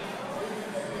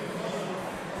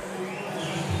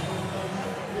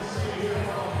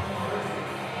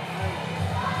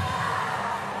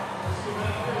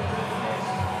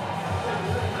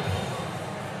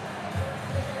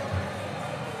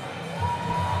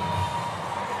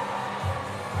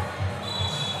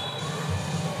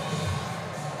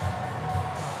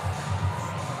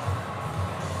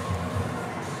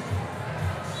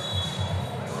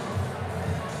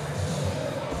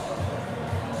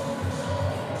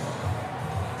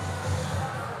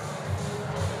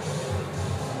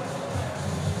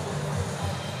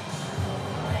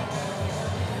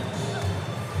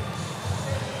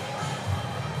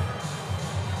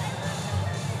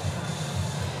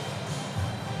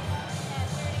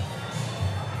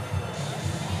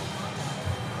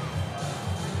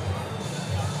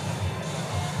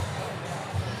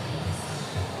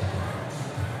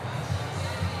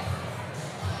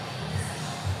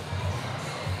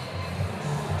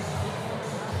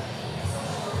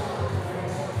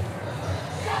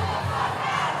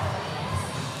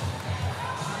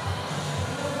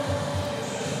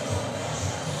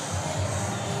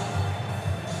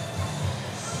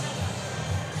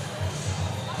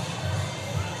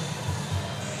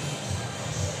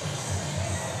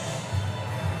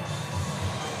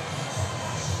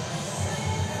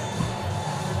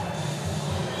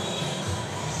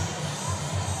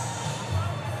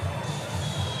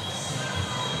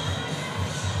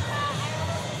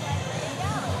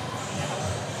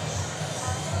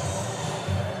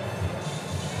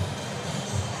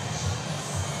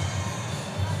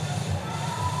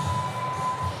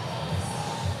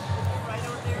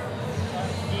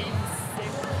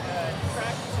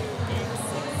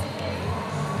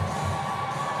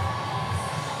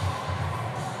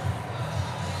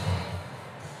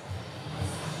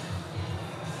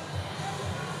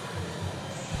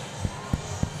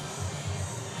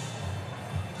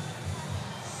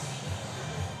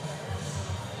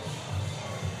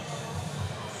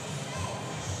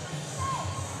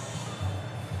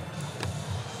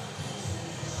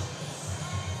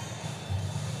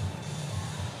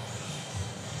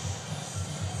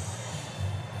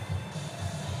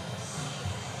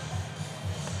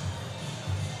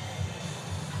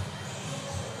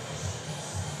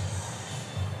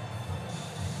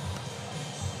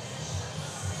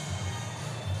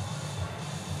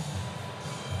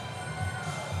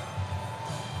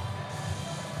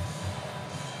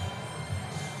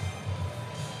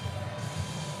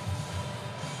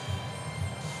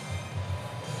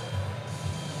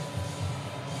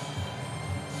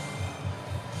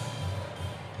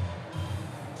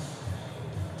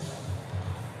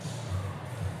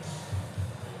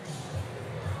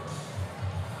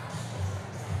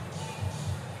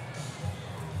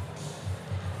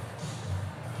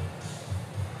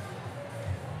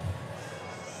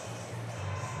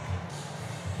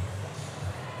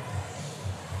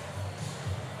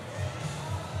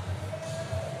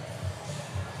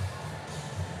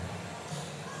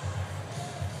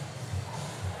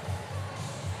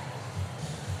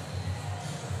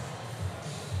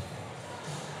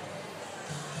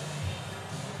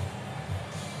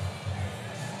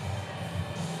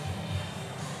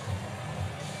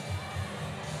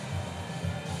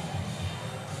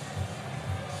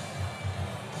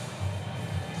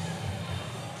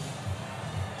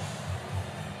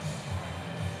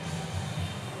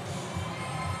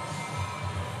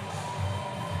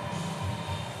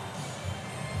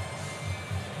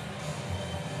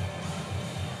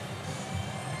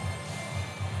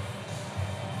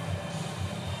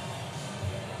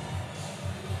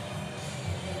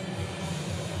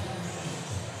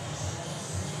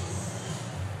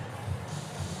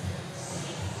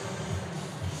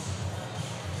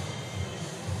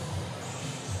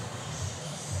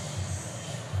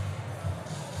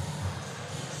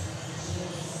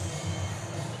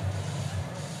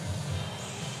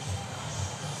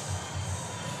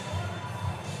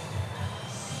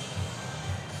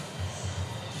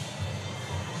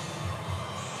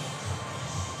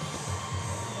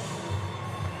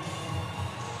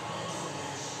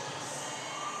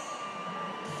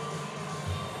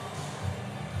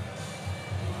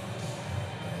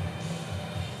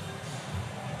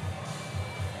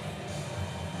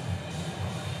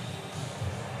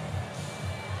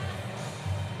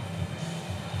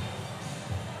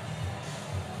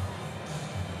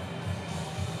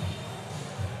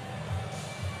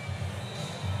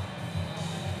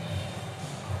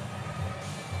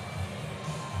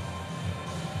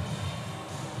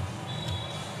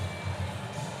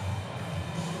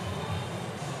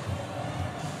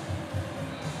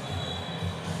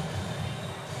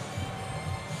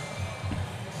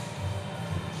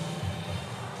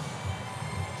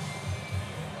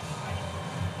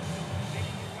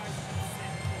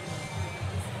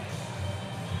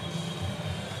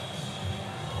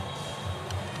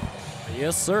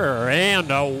 Yes, sir. And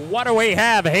what do we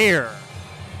have here?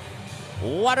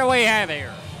 What do we have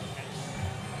here?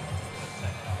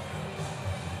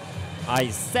 I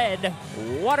said,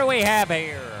 what do we have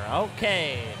here?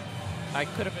 Okay. I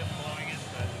could have been blowing it,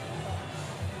 but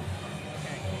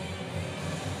okay.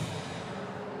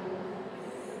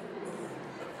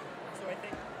 So I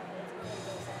think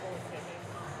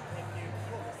if you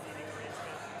pull the seating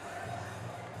arrangement.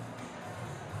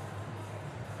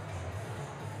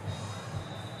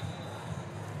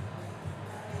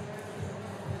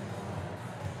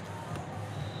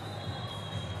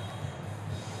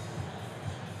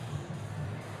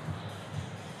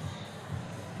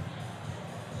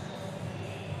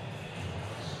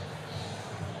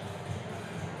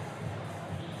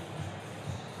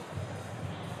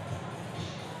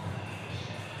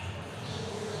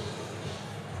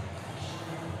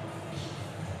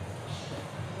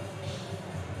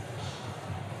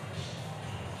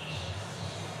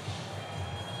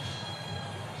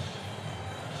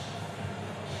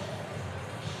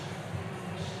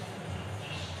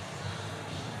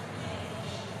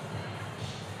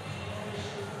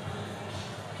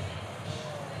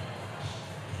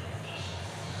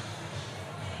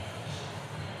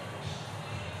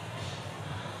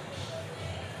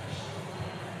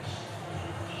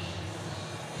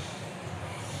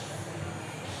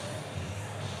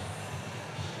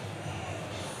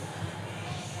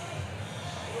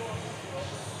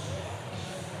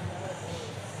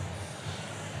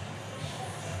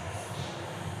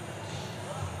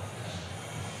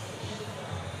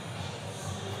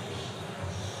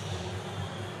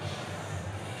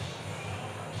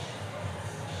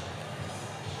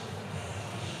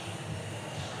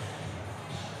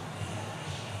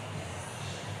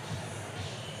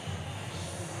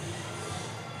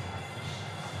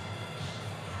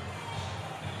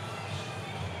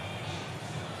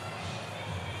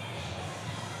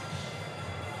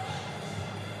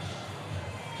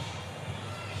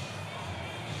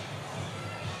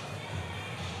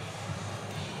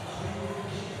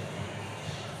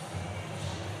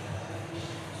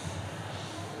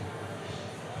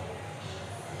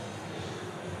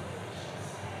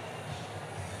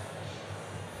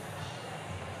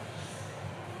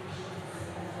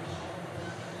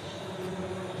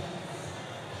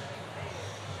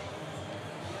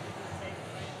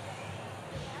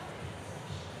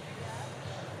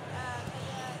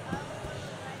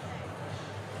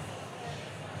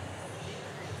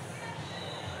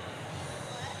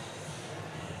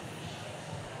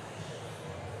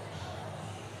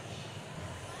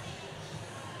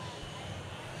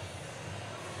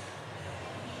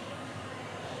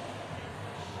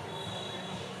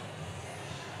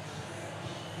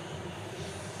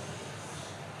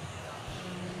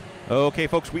 Okay,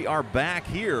 folks, we are back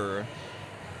here.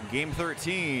 Game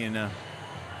 13,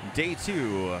 Day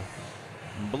 2,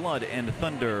 Blood and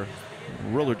Thunder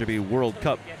Roller Derby World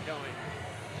Cup. Get going.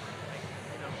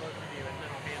 Both of you, and then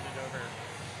I'll hand it over.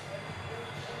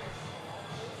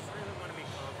 Just really want to be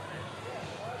confident.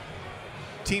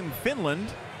 Team Finland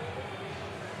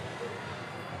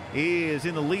is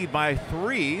in the lead by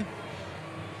 3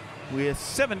 with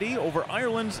 70 over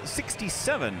Ireland's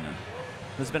 67.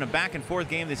 This has been a back and forth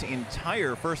game this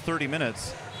entire first 30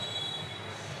 minutes.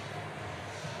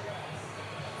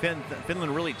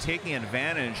 Finland really taking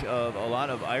advantage of a lot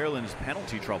of Ireland's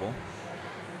penalty trouble.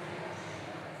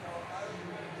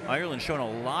 Ireland showing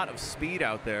a lot of speed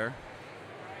out there.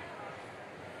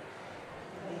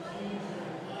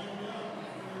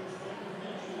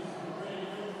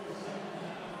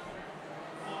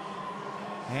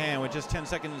 And with just 10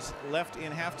 seconds left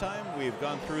in halftime, we've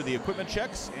gone through the equipment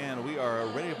checks and we are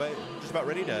ready to just about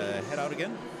ready to head out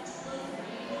again.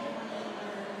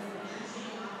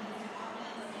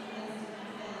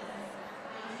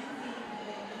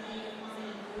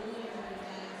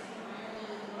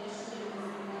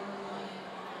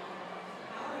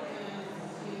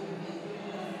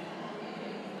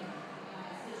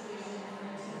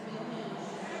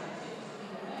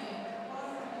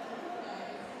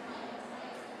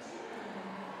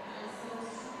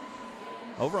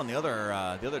 Over on the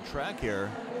other track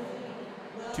here,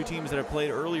 two teams that have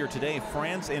played earlier today,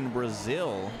 France and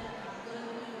Brazil,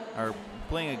 are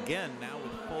playing again now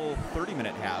with full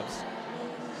 30-minute halves.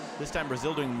 This time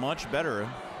Brazil doing much better.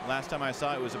 Last time I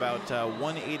saw it was about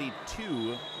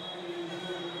 182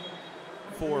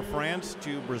 for France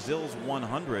to Brazil's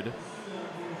 100. In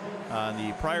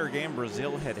the prior game, France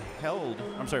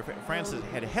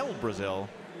had held Brazil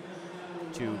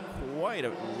to quite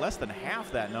less than half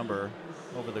that number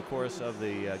over the course of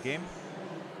the game.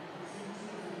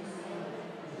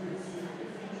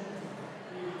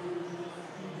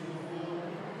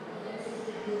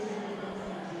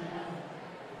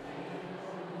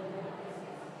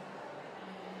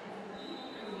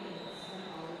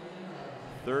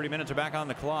 30 minutes are back on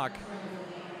the clock.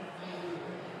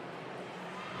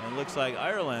 And it looks like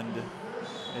Ireland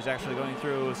is actually going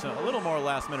through a little more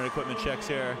last-minute equipment checks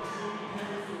here.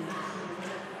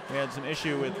 We had some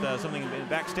issue with something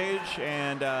backstage,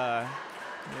 and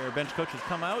their bench coach has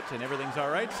come out, and everything's all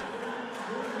right.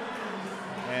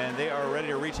 And they are ready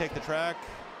to retake the track.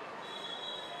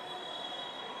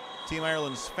 Team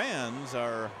Ireland's fans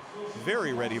are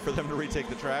very ready for them to retake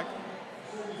the track.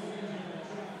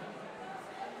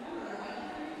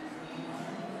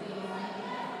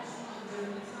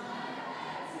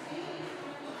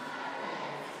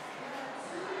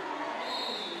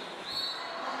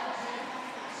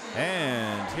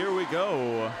 And here we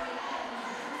go.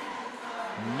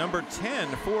 Number 10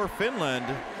 for Finland.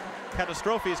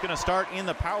 Catastrophe is going to start in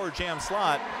the power jam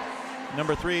slot.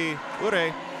 Number 3,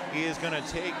 Ure, is going to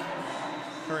take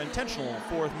her intentional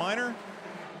fourth minor.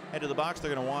 Head to the box.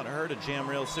 They're going to want her to jam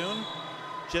real soon.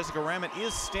 Jessica Ramett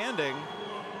is standing,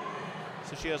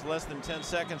 so she has less than 10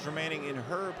 seconds remaining in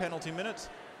her penalty minutes.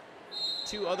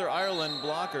 2 other Ireland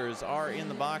blockers are in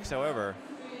the box, however.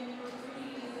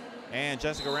 And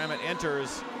Jessica Ramett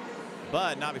enters,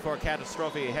 but not before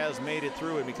Catastrophe has made it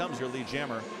through and becomes your lead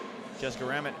jammer. Jessica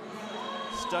Ramett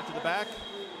stuck to the back,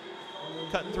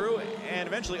 cutting through, and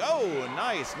eventually, oh,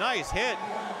 nice hit.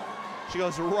 She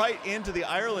goes right into the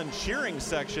Ireland cheering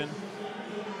section.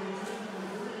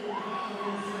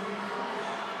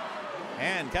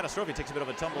 And Catastrophe takes a bit of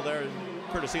a tumble there,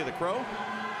 courtesy of the Crow.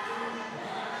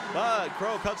 But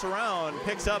Crow cuts around,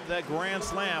 picks up that grand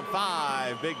slam.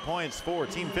 5 big points for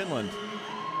Team Finland.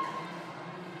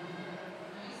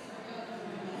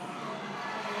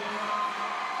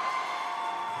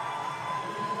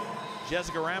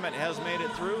 Jessica Ramett has made it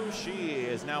through. She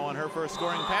is now on her first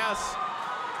scoring pass.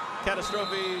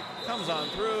 Catastrophe comes on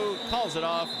through, calls it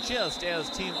off just as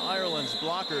Team Ireland's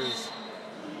blockers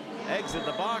exit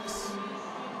the box.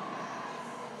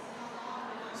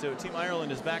 So Team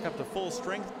Ireland is back up to full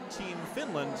strength. Team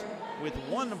Finland with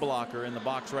 1 blocker in the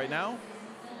box right now.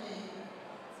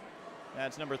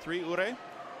 That's number 3, Ure,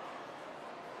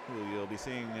 who you'll be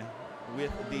seeing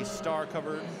with the star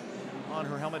covered on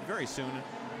her helmet very soon.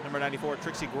 Number 94,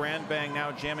 Trixie Grandbang,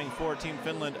 now jamming for Team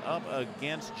Finland up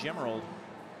against Gemerald.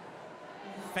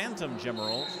 Phantom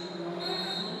Gemerald.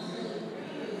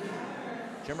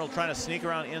 Gemerald trying to sneak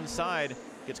around inside.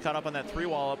 Gets caught up on that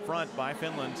 3-wall up front by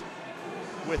Finland.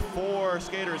 With 4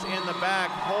 skaters in the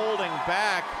back, holding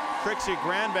back Trixie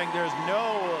Grandbang. There's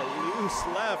no loose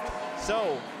left.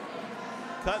 So,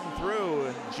 cutting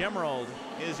through, Gemerald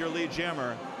is your lead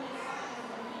jammer.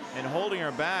 And holding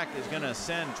her back is going to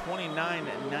send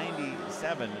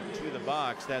 29.97 to the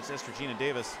box. That's Estrogina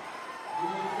Davis.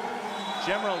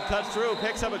 Gemerald cuts through,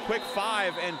 picks up a quick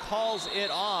 5, and calls it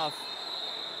off.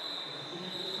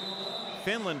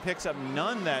 Finland picks up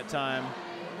none that time.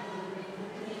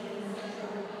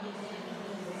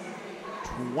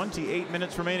 28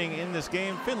 minutes remaining in this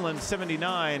game. Finland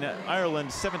 79,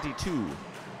 Ireland 72.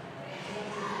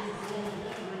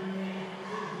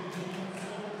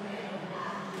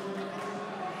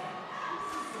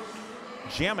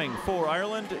 Jamming for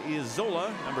Ireland is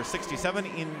Zola, number 67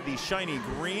 in the shiny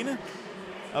green,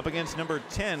 up against number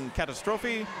 10,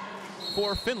 Catastrophe,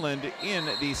 for Finland in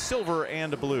the silver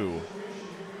and blue.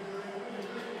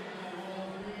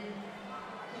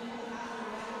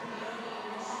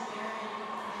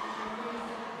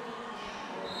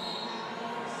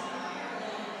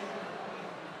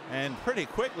 And pretty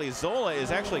quickly, Zola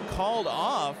is actually called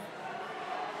off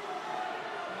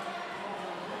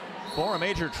for a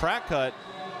major track cut.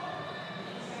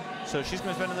 So she's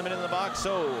going to spend a minute in the box.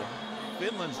 So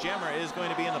Finland's jammer is going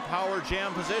to be in the power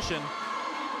jam position.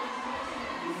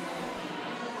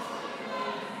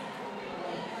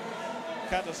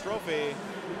 Catastrophe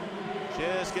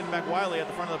just getting back Wiley at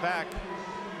the front of the pack.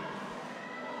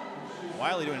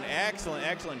 Wiley doing an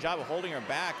excellent job of holding her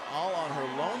back all on her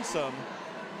lonesome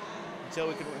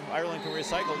until Ireland can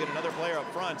recycle, get another player up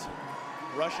front.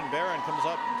 Russian Baron comes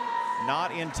up,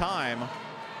 not in time.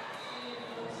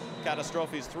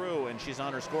 Catastrophe's through, and she's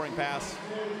on her scoring pass.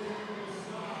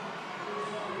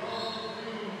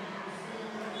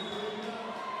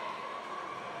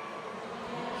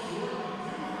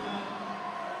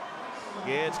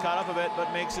 Gets caught up a bit,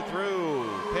 but makes it through.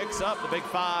 Picks up the big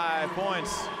 5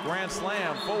 points. Grand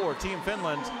slam for Team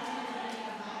Finland.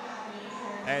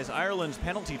 As Ireland's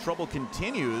penalty trouble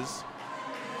continues.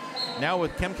 Now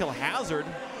with Kemkill Hazard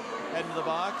heading to the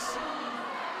box.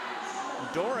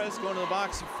 Doris going to the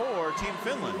box for Team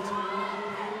Finland.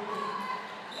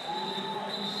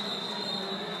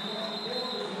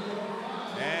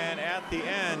 And at the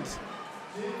end,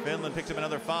 Finland picks up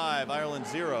another 5, Ireland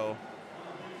 0.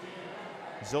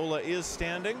 Zola is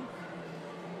standing.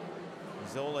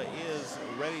 Zola is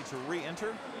ready to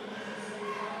re-enter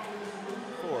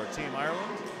for Team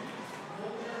Ireland.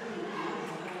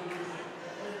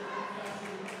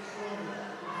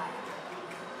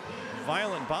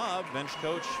 Violent Bob, bench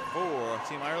coach for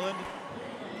Team Ireland,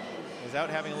 is out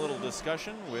having a little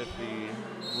discussion with the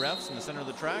refs in the center of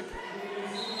the track.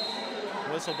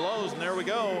 Whistle blows, and there we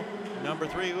go. Number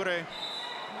 3, Ure,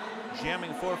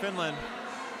 jamming for Finland.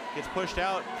 Gets pushed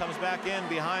out, comes back in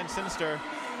behind Sinister.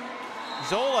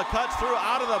 Zola cuts through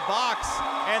out of the box,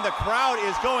 and the crowd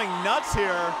is going nuts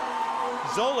here.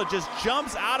 Zola just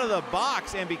jumps out of the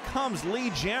box and becomes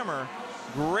lead jammer.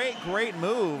 Great, great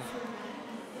move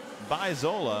by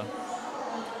Zola.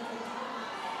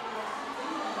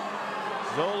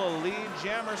 Zola lead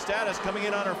jammer status coming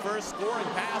in on her first scoring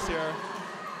pass here.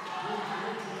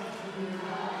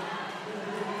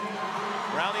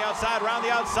 Round the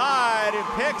outside, and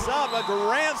picks up a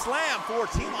grand slam for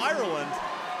Team Ireland.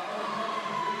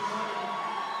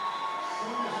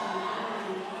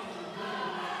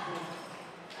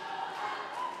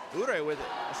 Ure with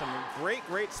some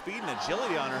great speed and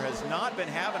agility on her has not been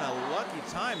having a lucky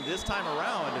time this time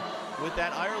around with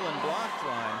that Ireland block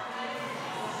line.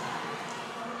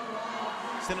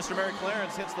 Sinister Mary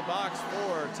Clarence hits the box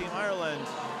for Team Ireland.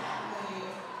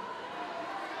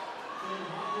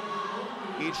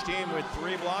 Each team with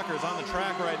 3 blockers on the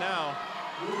track right now.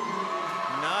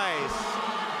 Nice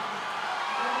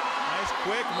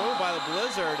quick move by the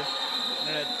Blizzard.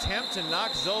 An attempt to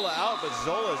knock Zola out, but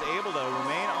Zola is able to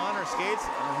remain on her skates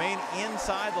and remain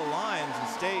inside the lines and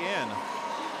stay in.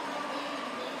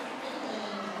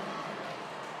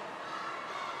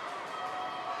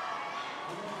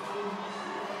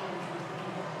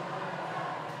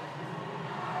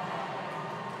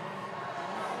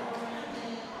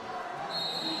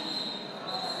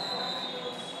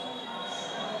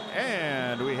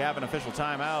 And we have an official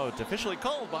timeout, officially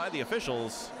called by the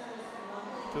officials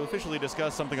to officially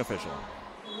discuss something official.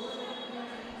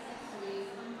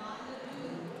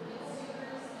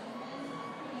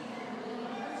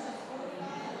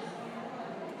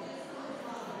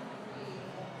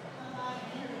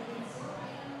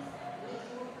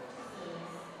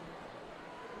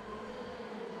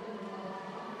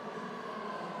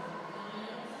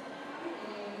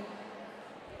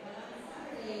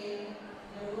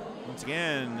 Once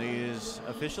again, these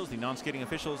officials, the non-skating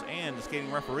officials and the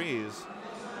skating referees,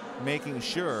 making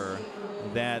sure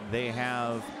that they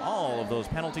have all of those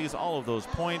penalties, all of those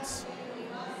points,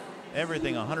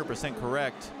 everything 100%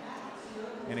 correct.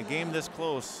 In a game this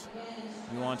close,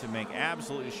 you want to make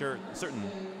absolutely certain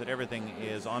that everything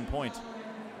is on point.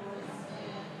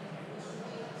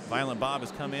 Violent Bob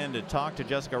has come in to talk to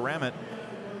Jessica Ramett.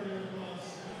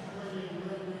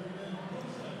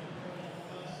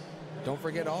 Don't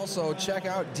forget also check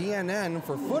out DNN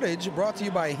for footage brought to you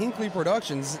by Hinckley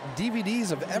Productions.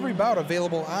 DVDs of every bout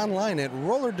available online at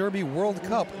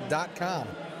rollerderbyworldcup.com.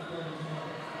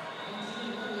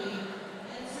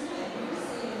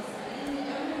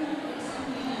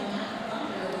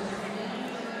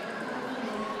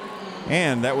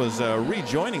 And that was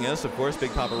rejoining us, of course, Big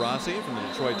Paparazzi from the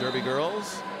Detroit Derby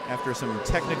Girls. After some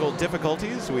technical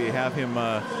difficulties, we have him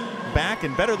back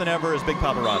and better than ever as Big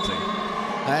Paparazzi.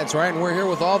 That's right, and we're here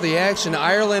with all the action.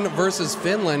 Ireland versus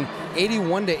Finland,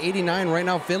 81-89 right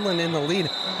now. Finland in the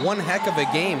lead. One heck of a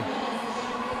game.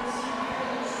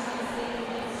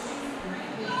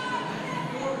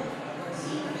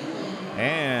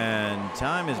 And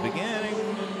time is beginning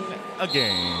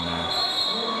again.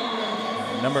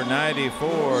 Number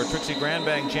 94, Trixie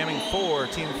Granbang jamming for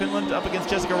Team Finland up against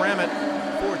Jessica Ramett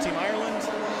for Team Ireland.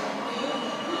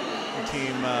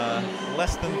 Team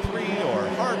less than 3 or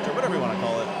heart or whatever you want to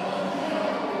call it.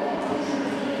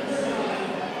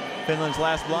 Finland's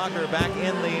last blocker back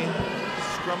in the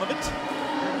scrum of it.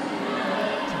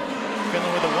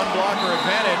 Finland with a 1-blocker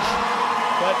advantage,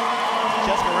 but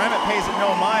Jessica Ramett pays it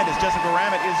no mind as Jessica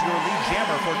Ramett is your lead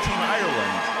jammer for Team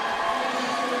Ireland.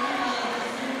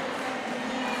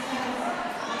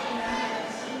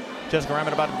 Jessica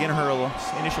Ramett about to begin her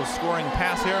initial scoring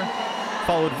pass here,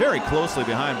 followed very closely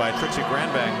behind by Trixie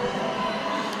Granbang.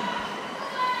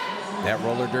 That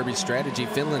roller derby strategy,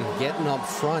 Finland getting up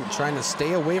front, trying to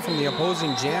stay away from the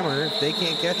opposing jammer. If they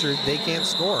can't catch her, they can't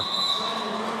score.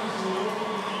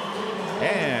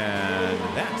 And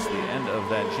that's the end of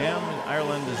that jam.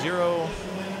 Ireland 0,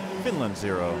 Finland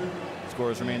 0.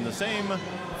 Scores remain the same.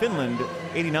 Finland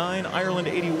 89, Ireland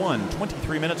 81.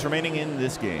 23 minutes remaining in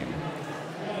this game.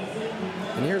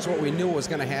 And here's what we knew was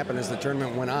going to happen as the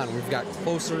tournament went on. We've got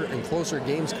closer and closer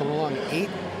games coming along.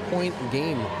 8-point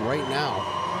game right now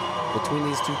between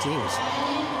these two teams.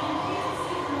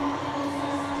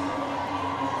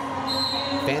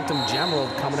 Phantom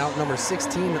Gemerald coming out number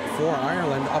 16 for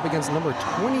Ireland up against number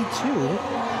 22.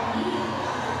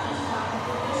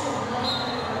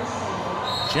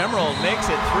 Gemerald makes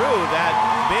it through that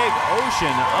big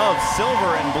ocean of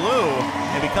silver and blue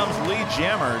and becomes lead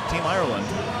jammer, Team Ireland.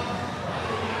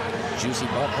 Juicy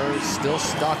Butthurt still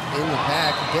stuck in the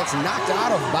pack, gets knocked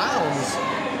out of bounds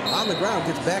on the ground,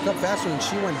 gets back up faster than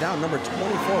she went down. Number 24,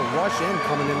 Rush In,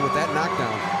 coming in with that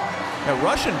knockdown. Now,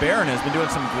 Russian Baron has been doing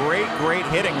some great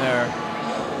hitting there,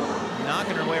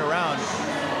 knocking her way around.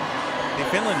 The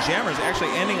Finland Jammers actually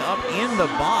ending up in the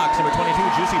box, number 22,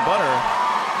 Juicy Butter.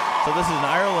 So this is an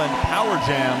Ireland power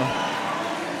jam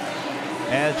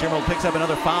as Gemerald picks up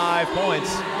another 5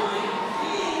 points.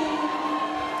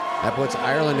 That puts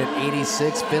Ireland at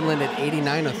 86, Finland at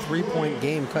 89, a 3-point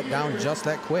game cut down just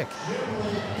that quick.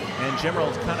 And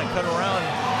Gemerald's kind of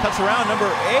cuts around number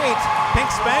 8,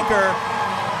 Pink Spanker,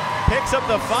 picks up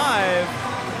the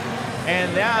 5,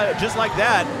 and that, just like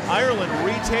that, Ireland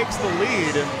retakes the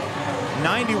lead,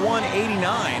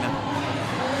 91-89.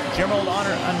 Gemerald on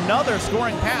another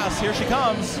scoring pass. Here she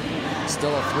comes.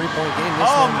 Still a 3-point game.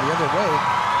 This one the other way.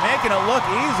 Making it look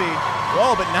easy.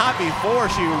 Whoa, but not before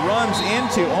she runs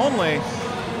into only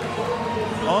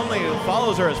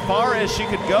follows her as far as she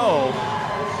could go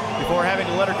before having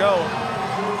to let her go.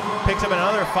 Picks up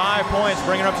another 5 points,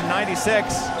 bringing her up to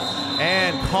 96,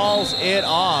 and calls it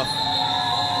off.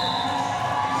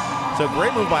 So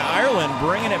great move by Ireland,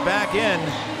 bringing it back in.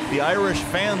 The Irish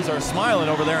fans are smiling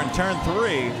over there in turn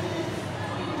 3.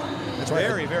 That's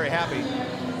right. Very happy.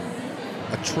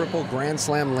 A triple Grand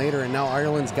Slam later, and now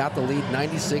Ireland's got the lead,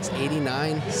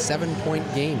 96-89,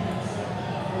 7-point game.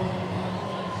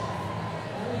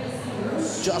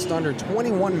 Just under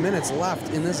 21 minutes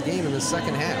left in this game in the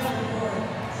second half.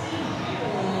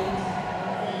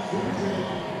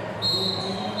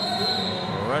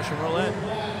 Russian roulette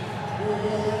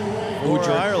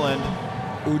for Ireland.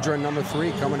 Udra, number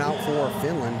 3, coming out for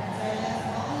Finland.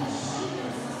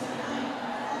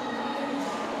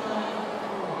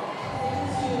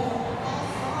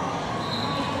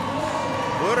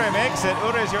 Udra makes it.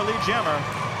 Udra is your lead jammer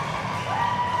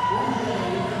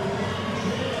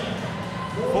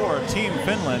for Team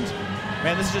Finland.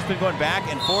 Man, this has just been going back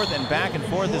and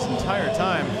forth this entire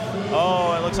time.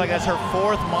 Oh, it looks like that's her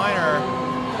 4th minor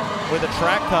with a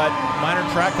minor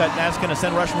track cut, and that's going to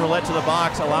send Russian roulette to the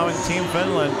box, allowing Team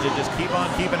Finland to just keep on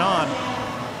keeping on.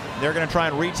 They're going to try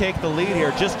and retake the lead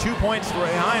here, just 2 points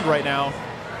behind right now.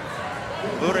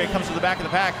 Udre comes to the back of the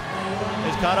pack,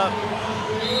 is caught up,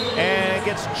 and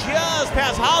gets just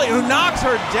past Holly, who knocks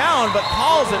her down, but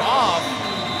calls it off.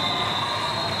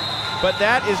 But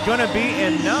that is going to be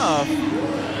enough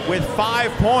with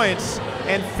 5 points,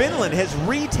 and Finland has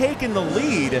retaken the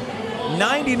lead,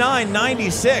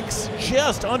 99-96,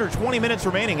 just under 20 minutes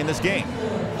remaining in this game.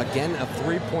 Again, a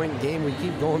 3-point game. We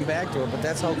keep going back to it, but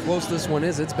that's how close this one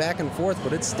is. It's back and forth,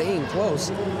 but it's staying close.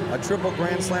 A triple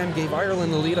Grand Slam gave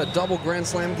Ireland the lead. A double Grand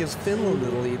Slam gives Finland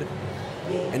the lead.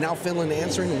 And now Finland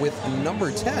answering with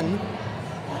number 10,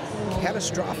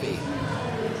 Catastrophe.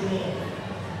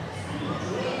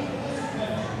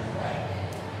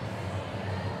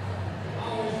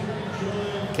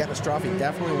 Catastrophe,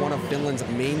 definitely one of Finland's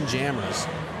main jammers.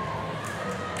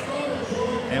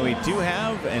 And we do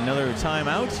have another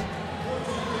timeout.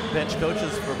 Bench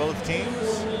coaches for both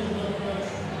teams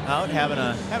out having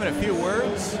a few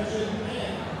words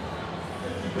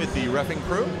with the reffing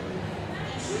crew.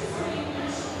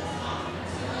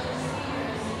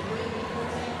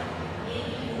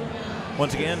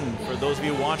 Once again, for those of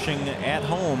you watching at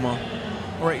home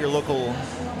or at your local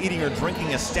eating or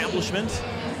drinking establishment,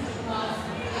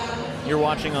 you're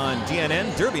watching on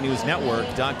DNN,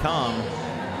 DerbyNewsNetwork.com,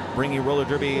 bringing you roller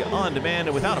derby on demand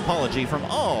and without apology from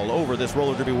all over this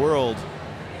roller derby world.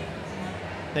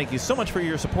 Thank you so much for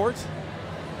your support.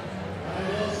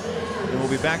 And we'll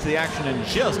be back to the action in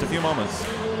just a few moments.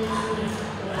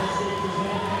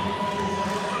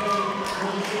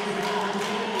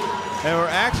 And we're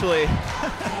actually,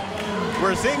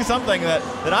 we're seeing something that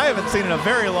I haven't seen in a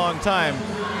very long time.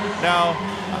 Now,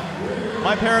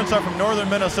 my parents are from northern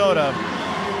Minnesota,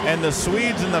 and the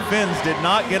Swedes and the Finns did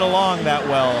not get along that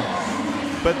well.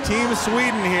 But Team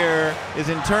Sweden here is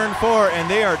in turn 4, and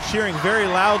they are cheering very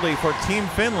loudly for Team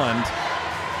Finland.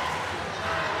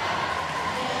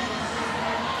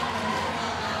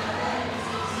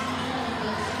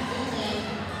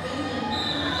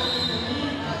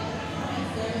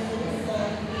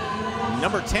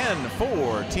 Number 10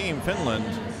 for Team Finland.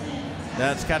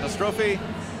 That's Catastrophe.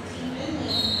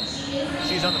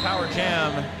 She's on the power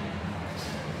jam.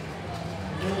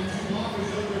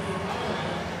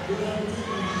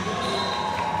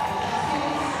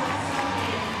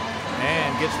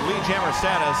 gets lead jammer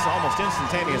status almost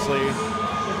instantaneously.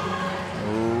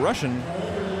 Russian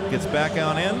gets back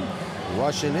on in.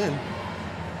 Rushing in.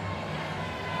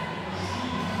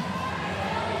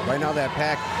 Right now that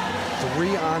pack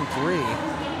 3-on-3.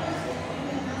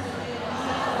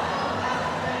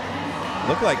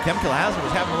 Looked like Chemical Hazard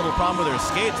was having a little problem with her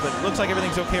skates, but it looks like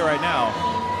everything's okay right now.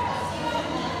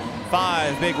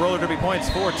 5 big roller derby points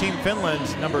for Team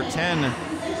Finland. Number 10,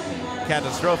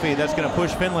 Catastrophe. That's going to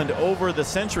push Finland over the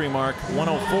century mark,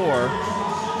 104.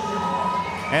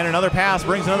 And another pass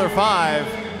brings another 5,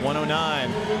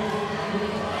 109.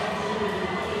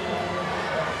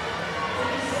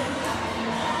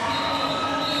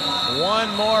 One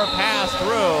more pass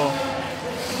through.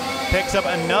 Picks up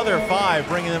another 5,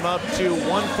 bringing them up to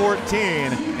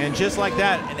 114. And just like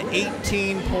that, an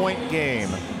 18-point game.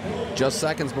 Just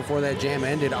seconds before that jam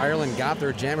ended, Ireland got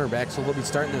their jammer back, so they'll be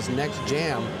starting this next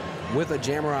jam with a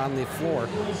jammer on the floor.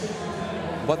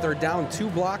 But they're down 2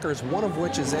 blockers, one of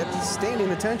which is at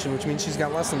standing attention, which means she's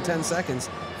got less than 10 seconds.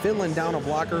 Finland down a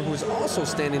blocker who's also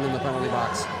standing in the penalty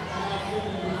box.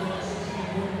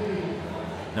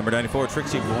 Number 94,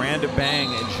 Trixie Grand Bang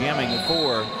jamming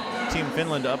for Team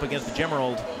Finland up against the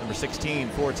Gemerald. Number 16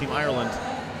 for Team Ireland.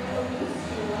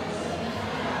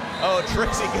 Oh,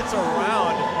 Trixie gets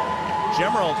around.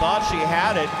 Gemerald thought she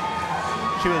had it.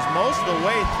 She was most of the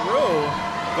way through,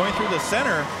 going through the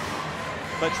center,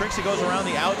 but Trixie goes around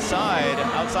the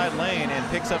outside lane and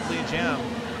picks up lead jam.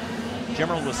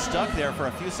 Gemerald was stuck there for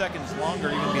a few seconds longer,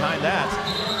 even behind that.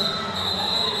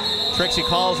 Trixie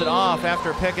calls it off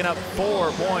after picking up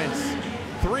 3 points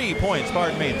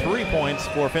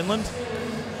for Finland.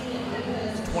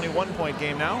 It's a 21-point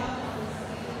game now.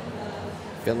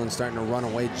 Finland's starting to run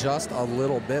away just a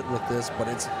little bit with this, but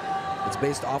it's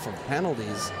based off of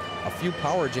penalties. A few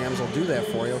power jams will do that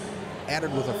for you,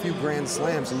 added with a few grand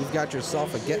slams, and you've got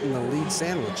yourself a getting the lead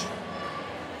sandwich.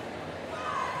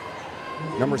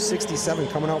 Number 67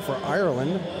 coming out for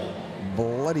Ireland,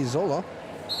 Bloody Zola.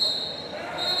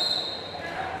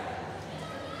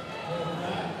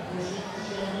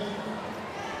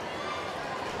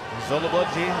 Zola Blood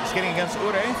skating against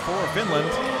Ure for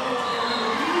Finland.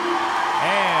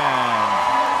 And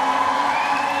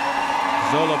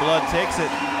Zola Blood takes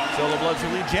it. Zola Blood's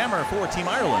your lead jammer for Team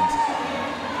Ireland.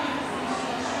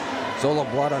 Zola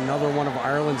Blood, another one of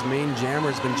Ireland's main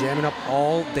jammers, been jamming up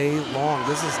all day long.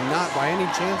 This is not by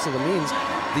any chance of the means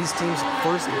these teams'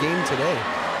 first game today.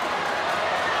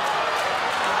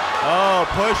 Oh,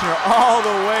 pushing her all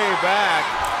the way back.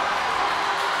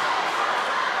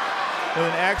 With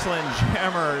an excellent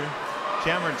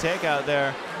jammer takeout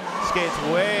there. Skates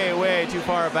way too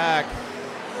far back.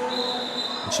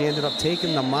 And she ended up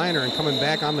taking the minor and coming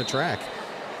back on the track.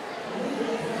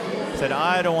 Said,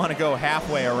 I don't want to go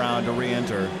halfway around to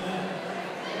re-enter.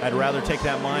 I'd rather take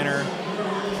that minor.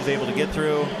 She's able to get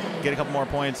through, get a couple more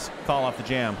points, call off the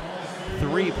jam.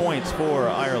 3 points for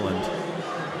Ireland.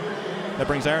 That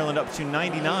brings Ireland up to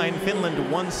 99, Finland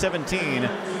 117.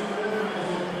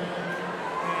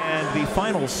 And the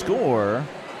final score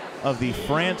of the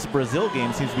France-Brazil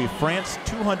game seems to be France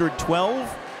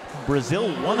 212,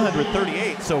 Brazil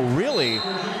 138. So really,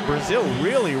 Brazil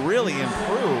really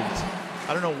improved.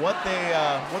 I don't know what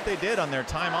they did on their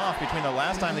time off between the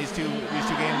last time these two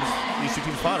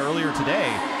teams fought earlier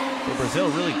today. But Brazil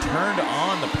really turned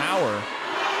on the power,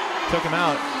 took them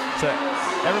out. So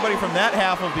everybody from that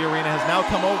half of the arena has now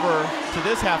come over to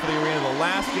this half of the arena, the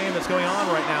last game that's going on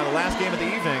right now, the last game of the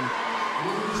evening.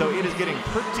 So it is getting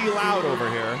pretty loud over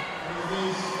here.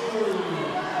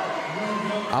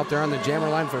 Out there on the jammer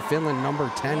line for Finland, number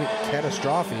 10,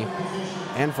 Catastrophe.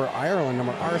 And for Ireland,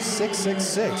 number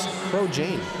R666, Crow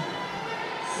Jane.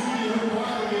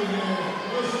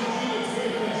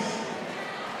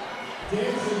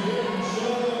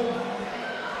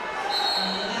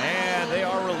 And they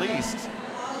are released.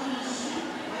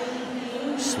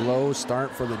 Slow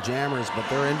start for the jammers, but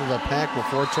they're into the pack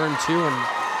before turn 2, and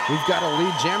we've got a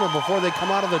lead jammer before they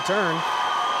come out of the turn.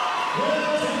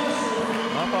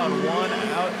 Up on one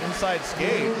out inside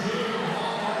skate.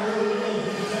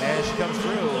 And she comes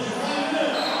through.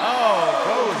 Oh,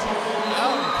 goes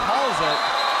out and calls it.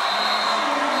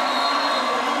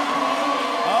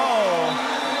 Oh.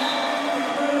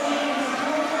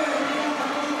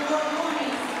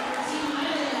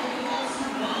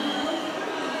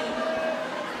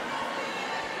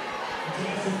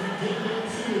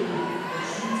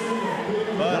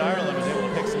 But Ireland was able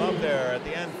to pick some up there. At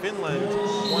the end, Finland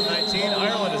 119.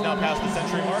 Ireland has now passed the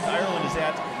century mark. Ireland is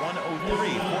at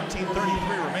 103,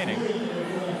 14:33 remaining.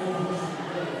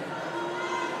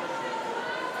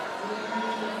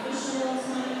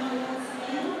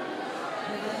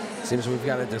 Seems we've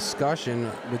got a discussion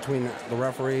between the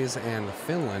referees and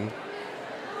Finland.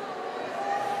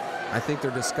 I think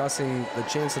they're discussing the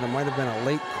chance that it might have been a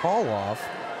late call-off.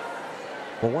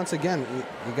 But once again,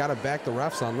 you got to back the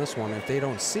refs on this one. If they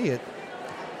don't see it,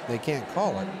 they can't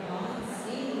call it.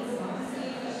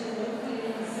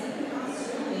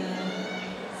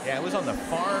 Yeah, it was on the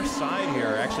far side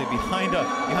here, actually behind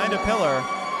a pillar.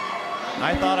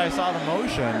 I thought I saw the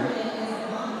motion,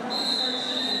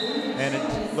 and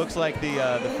it looks like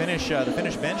the Finnish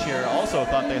bench here also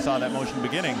thought they saw that motion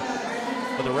beginning.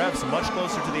 But the refs much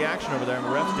closer to the action over there, and the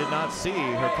refs did not see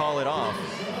her call it off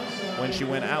when she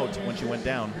went out, when she went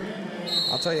down.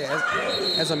 I'll tell you,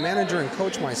 as a manager and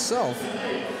coach myself,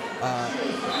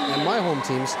 and my home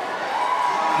teams,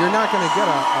 you're not going to get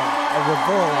a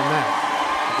reversal on that.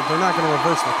 They're not going to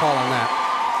reverse the call on that.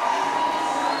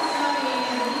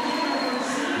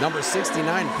 Number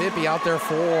 69, Pippi, out there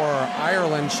for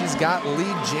Ireland. She's got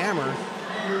lead jammer.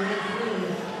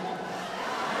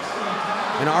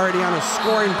 And already on a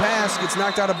scoring pass, gets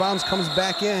knocked out of bounds, comes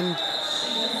back in,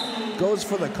 goes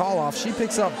for the call-off. She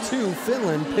picks up 2.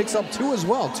 Finland picks up 2 as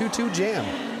well. 2-2 jam.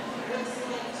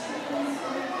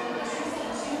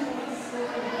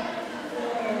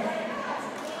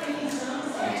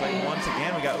 Looks like once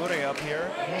again we got Ure up here,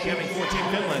 jamming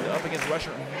 14 Finland up against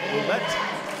Russian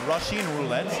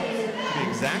roulette to be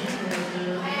exact,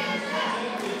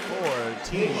 for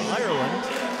Team Ireland.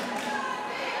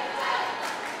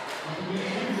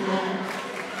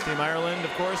 Team Ireland,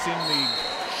 of course, in the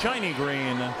shiny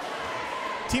green.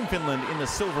 Team Finland in the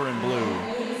silver and blue.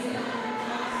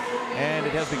 And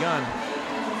it has begun.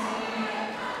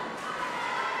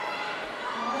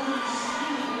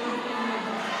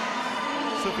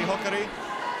 Supi Hokari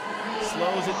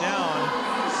slows it down.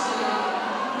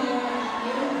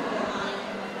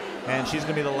 And she's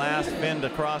going to be the last Finn to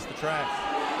cross the track.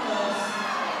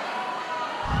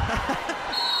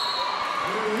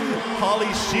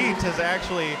 Holly Sheet has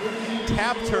actually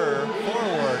tapped her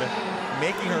forward,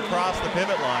 making her cross the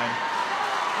pivot line.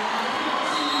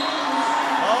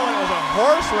 Oh, and it was a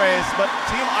horse race, but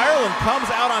Team Ireland comes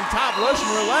out on top.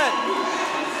 Russian roulette,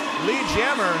 lead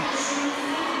jammer.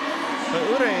 But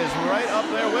Ure is right up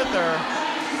there with her.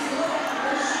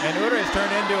 And Ure has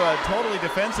turned into a totally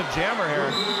defensive jammer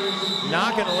here.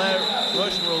 Not going to let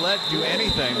Russian roulette do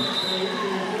anything.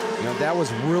 You know, that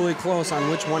was really close on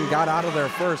which one got out of there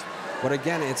first. But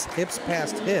again, it's hips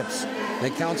past hips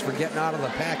that counts for getting out of the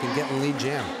pack and getting lead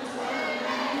jam.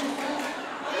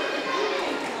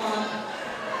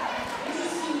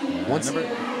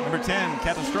 Number 10,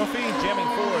 Catastrophe, jamming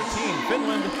for Team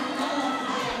Finland.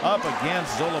 Up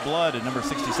against Zola Blood at number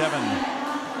 67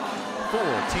 for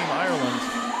Team Ireland.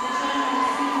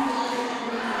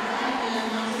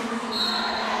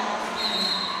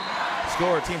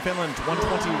 Score, Team Finland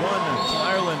 121, Team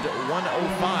Ireland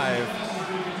 105.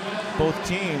 Both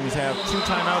teams have 2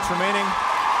 timeouts remaining.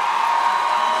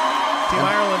 Team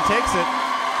Ireland takes it.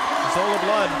 Zola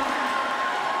Blood,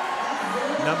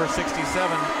 number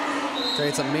 67. So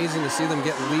it's amazing to see them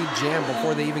get lead jam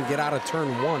before they even get out of turn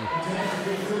 1.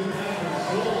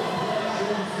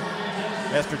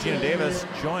 Esther Tina Davis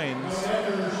joins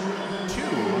 2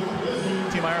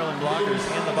 Team Ireland blockers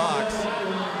in the box.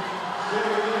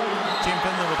 Team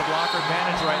Finland with the blocker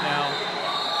advantage right now.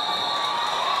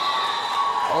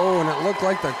 Oh, and it looked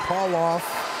like the call-off.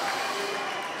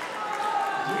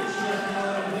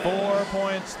 4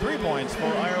 points, 3 points for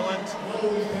Ireland.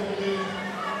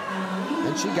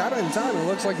 And she got it in time. It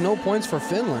looks like no points for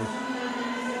Finland.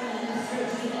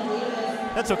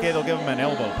 That's okay, they'll give them an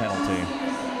elbow penalty.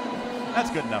 That's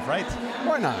good enough, right?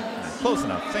 Why not? Close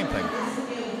enough, same thing.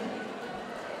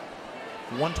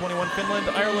 121 Finland,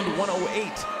 Ireland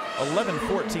 108,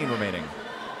 11-14 remaining.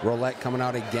 Roulette coming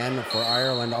out again for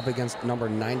Ireland up against number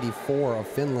 94 of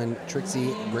Finland,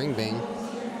 Trixie Gringbing.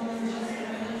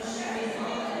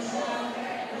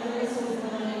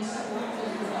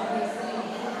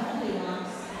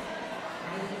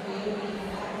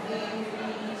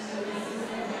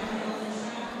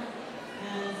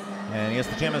 And yes,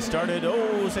 the jam has started,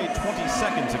 say 20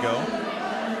 seconds ago.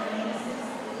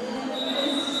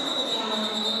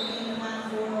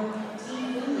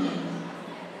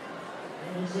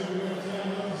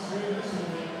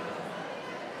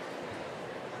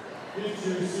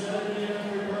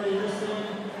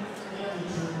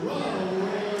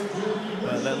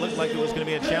 That looked like it was going to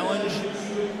be a challenge.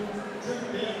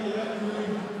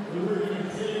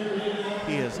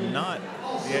 He has not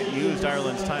yet used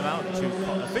Ireland's timeout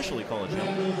to officially call a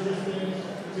challenge.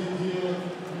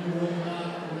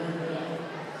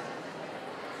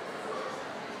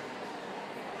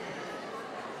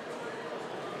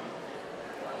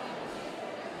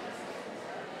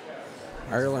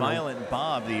 Ireland. Violent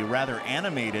Bob, the rather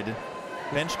animated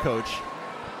bench coach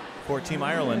for Team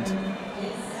Ireland.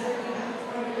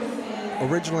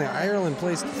 Originally, Ireland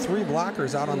placed 3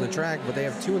 blockers out on the track, but they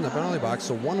have 2 in the penalty box,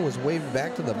 so 1 was waved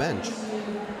back to the bench.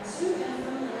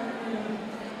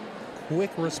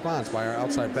 Quick response by our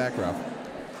outside back ref.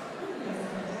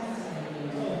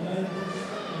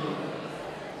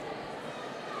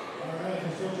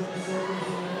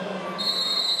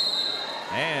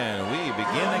 And we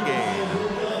begin the game.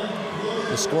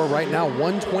 The score right now,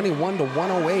 121 to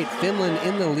 108. Finland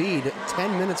in the lead.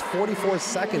 10 minutes, 44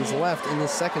 seconds left in the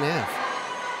second half.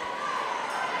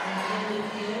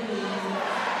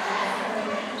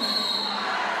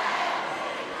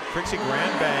 Trixie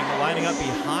Grandbang lining up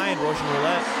behind Russian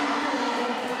Roulette,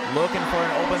 looking for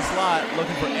an open slot,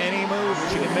 looking for any move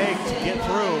she can make to get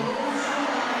through.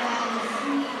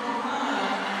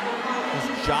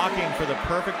 Just jockeying for the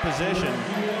perfect position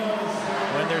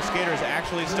when their skaters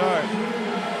actually start.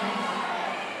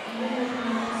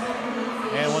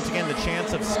 And once again, the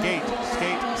chants of skate,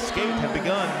 skate, skate have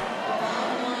begun.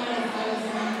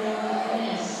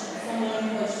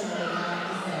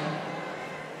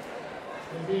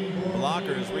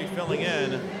 Blockers refilling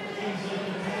in.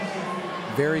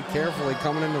 Very carefully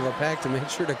coming into the pack to make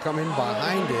sure to come in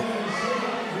behind it.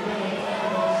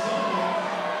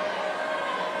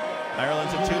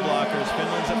 Ireland's at 2 blockers,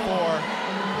 Finland's at 4.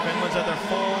 Finland's at their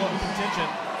full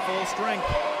contingent, full strength.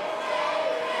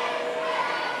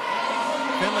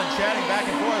 Finland chatting back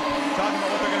and forth, talking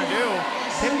about what they're going to do.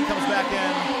 Tippy comes back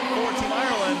in for Team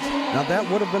Ireland. Now that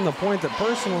would have been the point that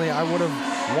personally I would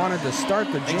have wanted to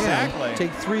start the jam. Exactly.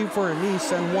 Take 3 for a knee,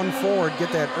 send 1 forward,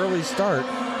 get that early start.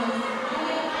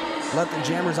 Let the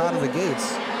jammers out of the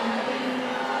gates.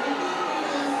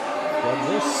 But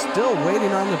we're still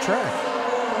waiting on the track.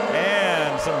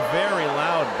 And some very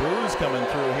loud boos coming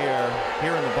through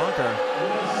here in the bunker.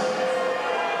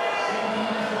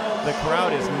 The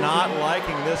crowd is not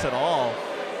liking this at all.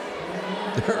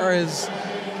 There is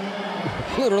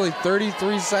literally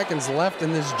 33 seconds left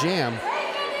in this jam.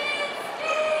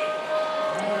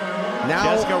 Now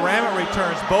Jessica Ramett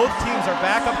returns. Both teams are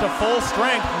back up to full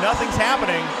strength. Nothing's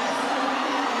happening.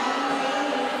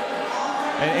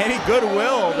 And any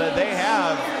goodwill that they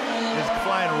have is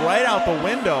flying right out the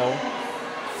window.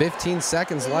 15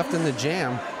 seconds left in the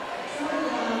jam.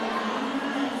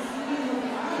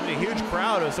 There's a huge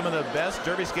crowd of some of the best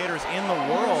derby skaters in the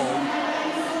world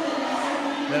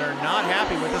that are not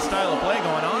happy with this style of play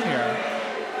going on here.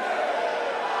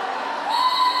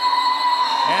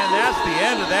 And that's the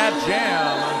end of that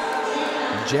jam.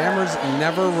 Jammers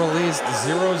never released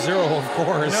 0-0, of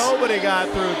course. Nobody got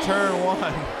through turn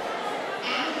 1.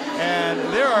 And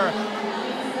there are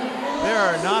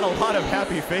not a lot of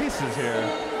happy faces here.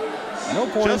 No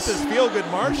points. Justice Feelgood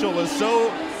Marshall was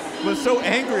so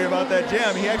angry about that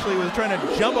jam. He actually was trying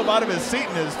to jump up out of his seat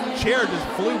and his chair just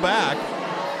flew back.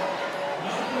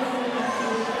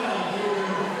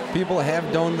 People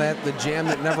have done that, the jam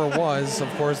that never was. Of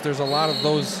course, there's a lot of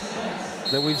those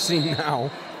that we've seen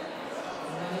now.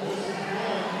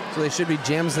 So they should be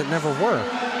jams that never were.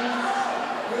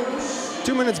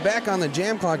 2 minutes back on the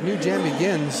jam clock, new jam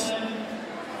begins.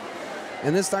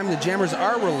 And this time the jammers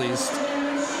are released.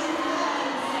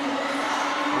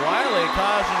 Wiley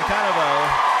causing kind of a,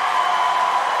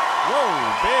 whoa,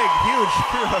 big, huge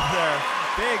crew up there.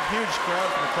 Big, huge crowd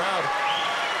from the crowd.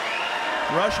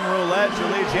 Russian Roulette, your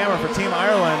lead jammer for Team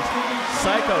Ireland.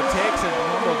 Psycho takes it,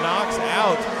 Rumble knocks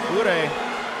out Ure.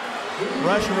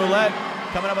 Russian Roulette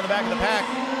coming up on the back of the pack.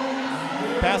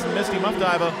 Passing Misty Muff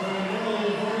Diva.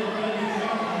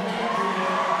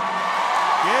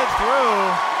 Gets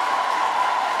through.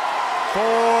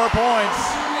 4 points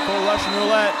for Russian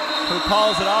Roulette, who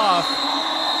calls it off.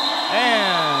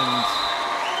 And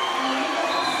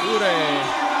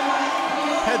Ure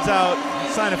heads out,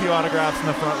 sign a few autographs in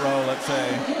the front row, let's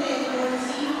say.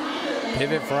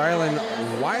 Pivot for Ireland.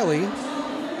 Wiley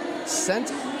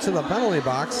sent to the penalty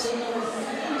box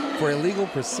for illegal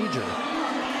procedure.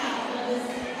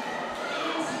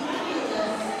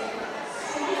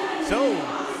 So,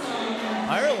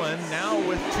 Ireland now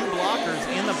with 2 blockers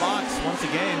in the box once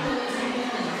again.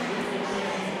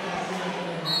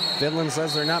 Finland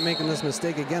says they're not making this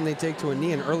mistake again. They take to a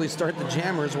knee and early start the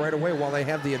jammers right away while they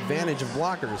have the advantage of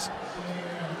blockers.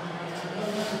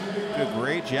 Do a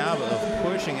great job of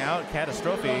pushing out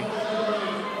Catastrophe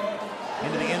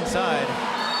into the inside.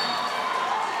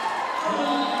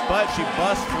 But she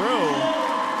busts through.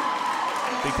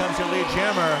 Becomes your lead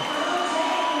jammer.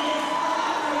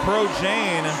 Pro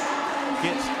Jane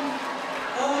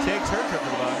takes her trip to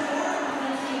the bottom.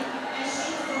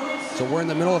 So we're in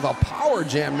the middle of a power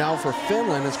jam now for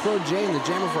Finland as Crow Jane, the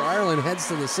jammer for Ireland, heads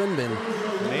to the sin bin.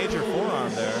 Major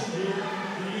forearm there.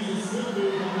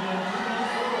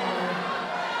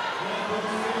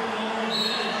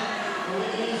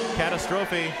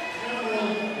 Catastrophe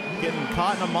getting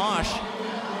caught in a mosh.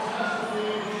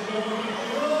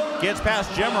 Gets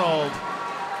past Gemerald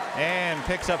and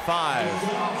picks up 5.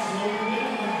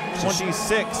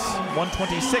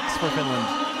 126 for Finland.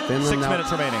 6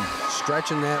 minutes remaining.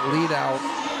 Stretching that lead out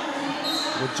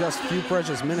with just a few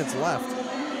precious minutes left.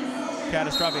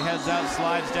 Catastrophe heads out,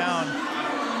 slides down.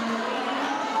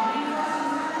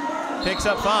 Picks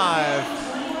up 5.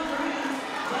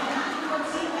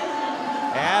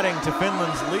 Adding to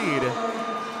Finland's lead.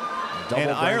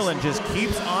 And Ireland just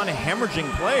keeps on hemorrhaging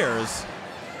players.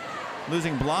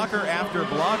 Losing blocker after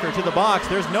blocker to the box.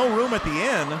 There's no room at the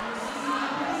end.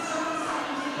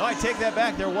 No, I take that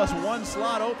back. There was one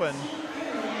slot open.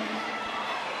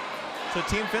 So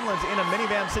Team Finland's in a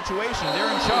minivan situation.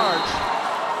 They're in charge.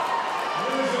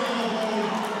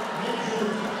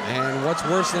 And what's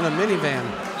worse than a minivan?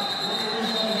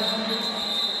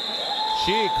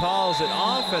 She calls it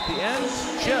off at the end,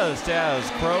 just as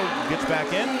Crow gets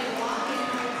back in.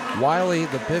 Wiley,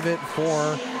 the pivot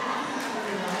for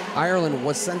Ireland,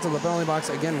 was sent to the penalty box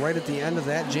again right at the end of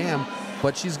that jam,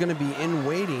 but she's going to be in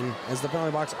waiting as the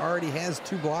penalty box already has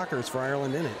 2 blockers for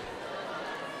Ireland in it.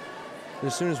 And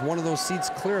as soon as one of those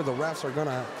seats clear, the refs are going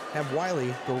to have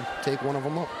Wiley go take one of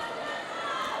them up.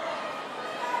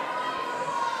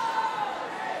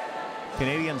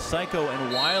 Canadian Psycho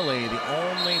and Wiley, the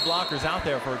only blockers out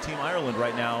there for Team Ireland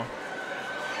right now.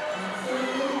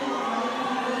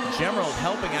 Gemerald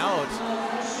helping out,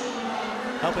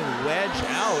 helping wedge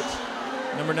out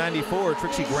number 94,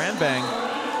 Trixie Grandbang.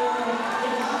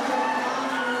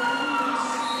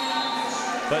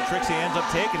 But Trixie ends up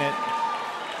taking it.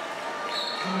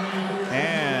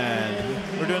 And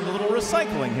we're doing a little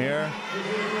recycling here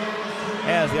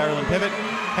as the Ireland pivot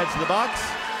heads to the box.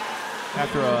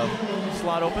 After a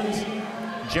slot opens,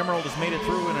 Gemerald has made it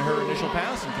through in her initial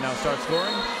pass and can now start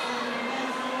scoring.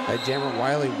 That jammer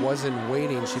Wiley wasn't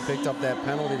waiting. She picked up that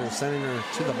penalty. They're sending her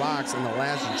to the box in the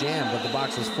last jam, but the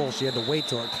box was full. She had to wait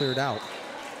till it cleared out.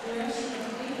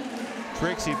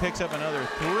 Trixie picks up another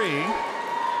 3.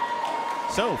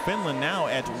 So Finland now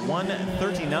at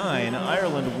 139,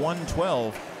 Ireland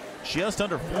 112. Just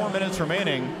under 4 minutes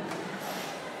remaining.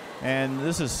 And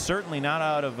this is certainly not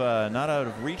out of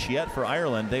reach yet for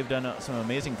Ireland. They've done some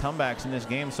amazing comebacks in this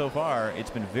game so far. It's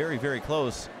been very, very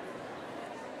close.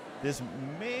 This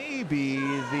may be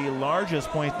the largest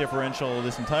point differential of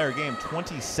this entire game,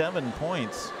 27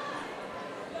 points.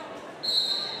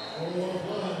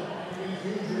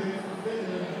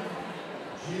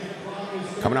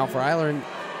 Coming out for Ireland,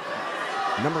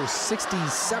 number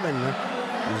 67,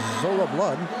 Zola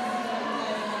Blood.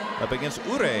 Up against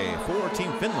Ure for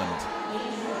Team Finland.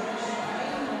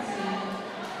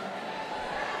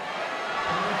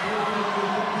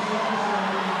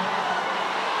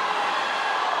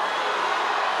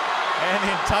 And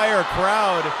the entire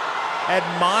crowd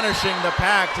admonishing the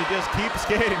pack to just keep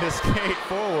skating, to skate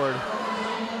forward.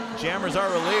 Jammers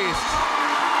are released.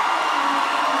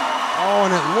 Oh,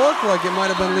 and it looked like it might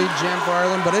have been lead jam for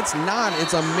Ireland, but it's not.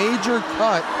 It's a major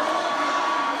cut.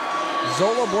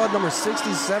 Zola Blood, number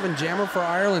 67, jammer for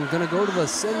Ireland, going to go to the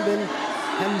sin bin,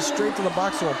 heading straight to the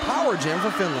box, so a power jam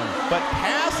for Finland. But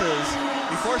passes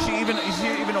before she is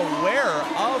even aware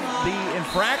of the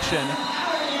infraction.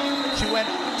 She went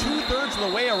 2/3 of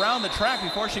the way around the track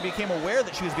before she became aware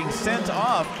that she was being sent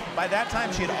off. By that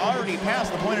time, she had already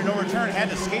passed the point of no return, had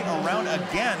to skate around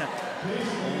again. A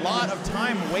lot of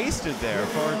time wasted there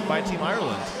by Team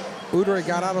Ireland. Udre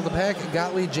got out of the pack,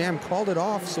 got lead jam, called it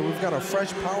off, so we've got a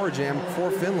fresh power jam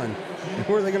for Finland. And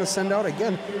who are they going to send out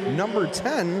again? Number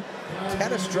 10,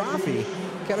 Catastrophe.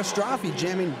 Catastrophe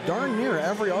jamming darn near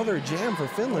every other jam for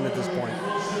Finland at this point.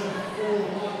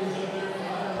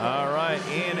 All right,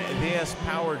 in this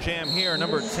power jam here,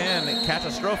 number 10,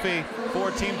 Catastrophe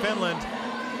for Team Finland.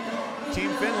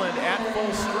 Team Finland at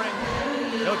full strength.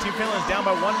 No, Team Finland's down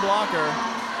by 1 blocker.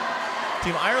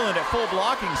 Team Ireland at full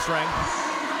blocking strength.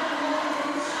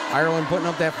 Ireland putting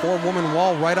up that 4-woman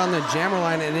wall right on the jammer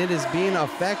line, and it is being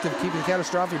effective, keeping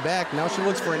Catastrophe back. Now she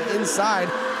looks for an inside,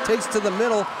 takes to the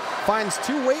middle, finds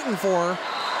 2 waiting for her.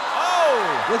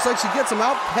 Oh! Looks like she gets him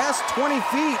out past 20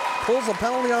 feet, pulls a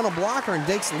penalty on a blocker, and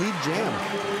takes lead jam.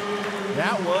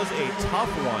 That was a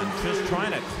tough one, just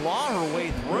trying to claw her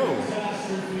way through.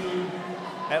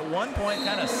 At one point,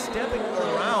 kind of stepping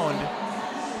around,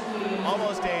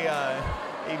 almost a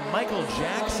Michael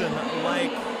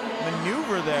Jackson-like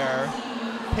maneuver there,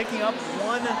 picking up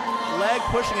one leg,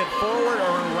 pushing it forward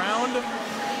or around.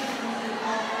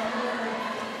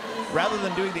 Rather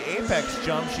than doing the apex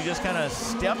jump, she just kind of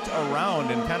stepped around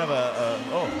and kind of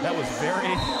oh, that was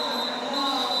very,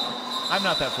 I'm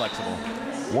not that flexible.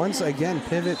 Once again,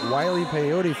 pivot Wiley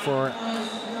Peyote for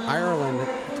Ireland,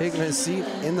 taking a seat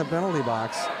in the penalty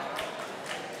box.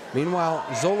 Meanwhile,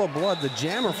 Zola Blood, the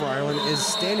jammer for Ireland, is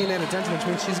standing at attention, which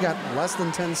means she's got less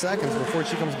than 10 seconds before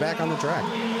she comes back on the track.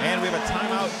 And we have a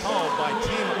timeout called by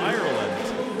Team Ireland.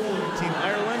 Team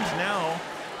Ireland now,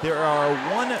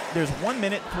 there's 1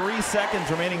 minute, 3 seconds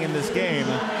remaining in this game,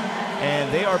 and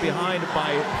they are behind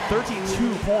by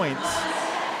 32 points.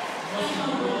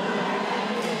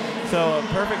 So a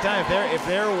perfect time. If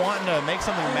they're wanting to make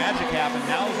something magic happen,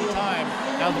 now's the time.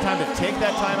 Now's the time to take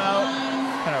that timeout,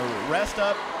 kind of rest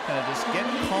up, kind of just get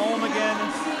calm again.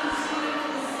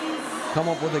 Come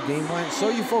up with a game plan. So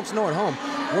you folks know at home,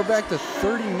 we're back to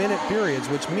 30-minute periods,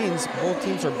 which means both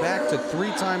teams are back to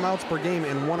 3 timeouts per game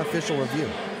and 1 official review.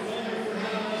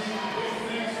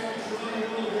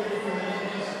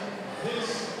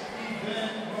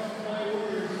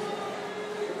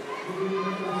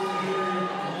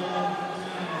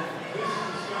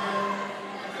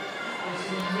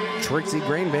 Trixie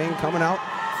Grainbang coming out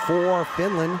for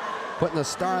Finland, putting the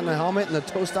star on the helmet and the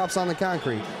toe stops on the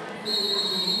concrete.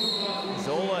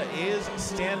 Zola is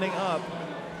standing up.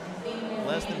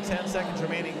 Less than 10 seconds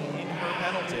remaining in her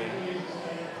penalty.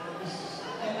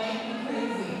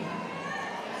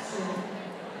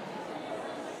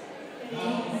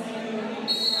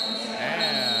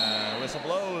 And whistle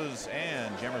blows,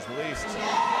 and jammer's released.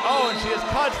 Oh, and she has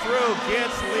cut through,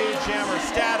 gets lead jammer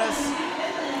status.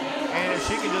 And if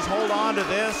she can just hold on to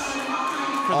this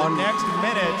for the next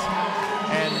minute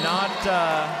and not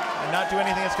do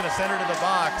anything that's going to send her to the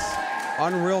box.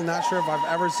 Unreal, not sure if I've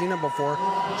ever seen it before.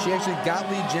 She actually got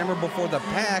lead jammer before the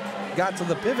pack got to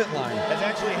the pivot line. That's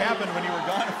actually happened when you were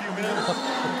gone a few minutes.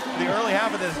 The early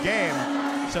half of this game,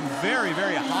 some very,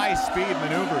 very high speed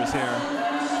maneuvers here.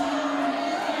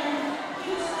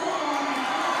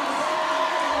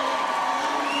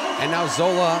 And now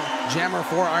Zola, jammer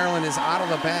for Ireland, is out of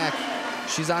the pack.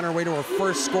 She's on her way to her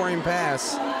first scoring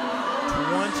pass. 20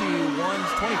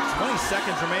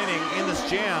 seconds remaining in this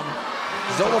jam.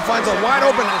 Zola finds a wide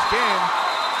open this game.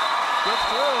 Gets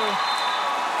through.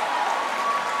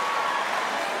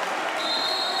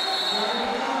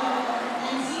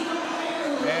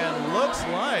 And looks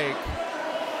like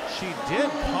she did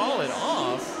call it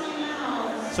off.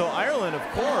 So Ireland, of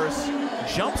course,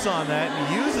 jumps on that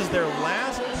and uses their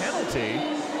last penalty.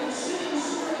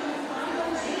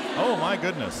 Oh my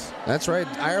goodness. That's right.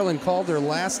 Ireland called their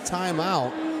last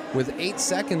timeout with 8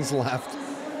 seconds left.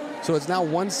 So it's now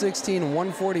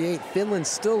 1:16-148. Finland's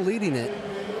still leading it.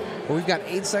 But we've got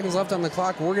 8 seconds left on the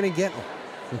clock. We're going to get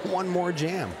one more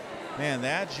jam. Man,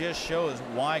 that just shows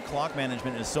why clock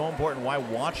management is so important, why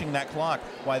watching that clock,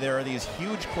 why there are these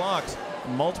huge clocks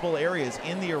in multiple areas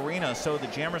in the arena so the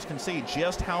jammers can see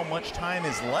just how much time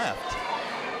is left.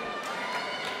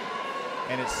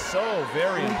 And it's so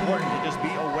very important to just be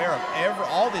aware of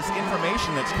all this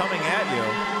information that's coming at you.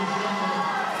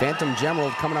 Phantom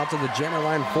Gemerald coming out to the jammer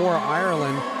line for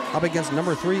Ireland, up against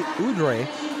number 3, Udre.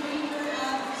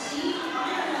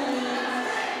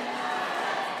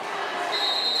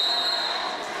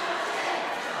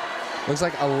 Looks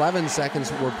like 11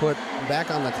 seconds were put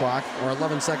back on the clock, or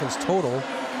 11 seconds total.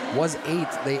 Was 8.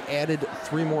 They added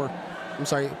 3 more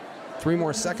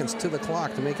seconds to the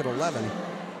clock to make it 11.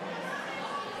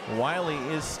 Wiley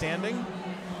is standing.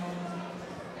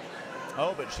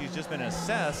 Oh, but she's just been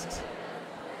assessed.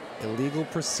 Illegal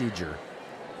procedure.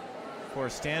 For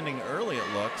standing early, it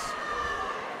looks.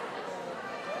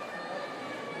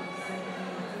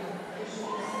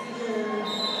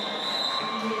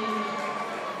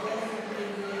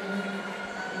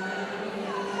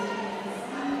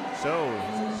 So,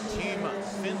 Team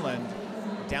Finland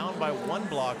down by 1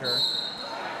 blocker.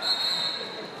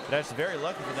 That's very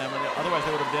lucky for them, and otherwise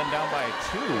they would have been down by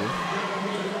 2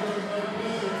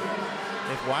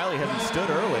 if Wiley hadn't stood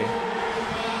early.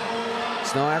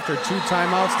 So now after 2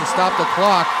 timeouts to stop the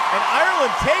clock. And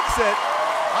Ireland takes it.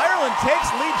 Ireland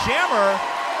takes lead jammer.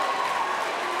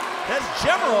 That's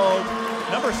Gemerald,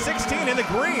 number 16 in the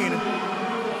green.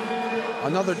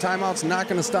 Another timeout's not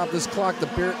going to stop this clock. The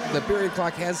period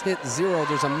clock has hit 0.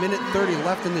 There's 1:30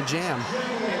 left in the jam.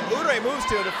 Udre moves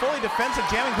to a fully defensive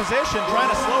jamming position,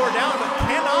 trying to slow her down, but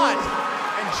cannot.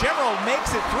 And Gemerald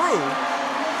makes it through.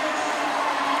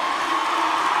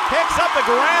 Picks up the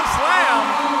grand slam.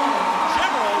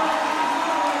 Gemerald.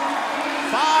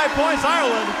 5 points,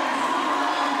 Ireland.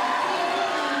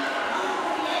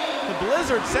 The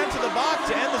Blizzard sent to the box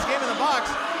to end this game in the box.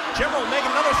 Gemerald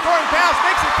making another scoring pass,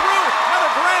 makes it through,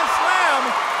 another grand slam.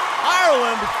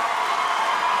 Ireland,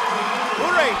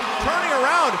 Ure turning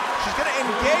around. She's going to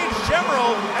engage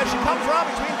Gemerald as she comes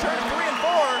around between turns 3 and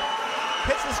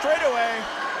 4. Hits the straightaway.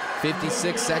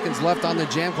 56 seconds left on the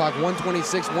jam clock.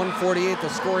 126, 148. The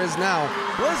score is now.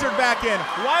 Blizzard back in,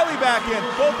 Wiley back in.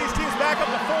 Both these teams back up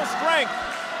to full strength.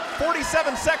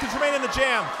 47 seconds remain in the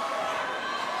jam.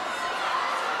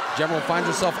 Gemerald finds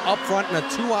herself up front in a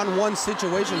 2-on-1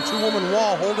 situation. 2-woman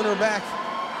wall holding her back.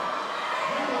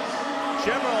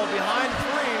 Gemerald behind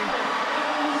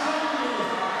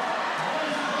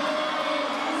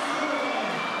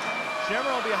 3.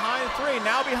 Gemerald behind 3,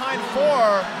 now behind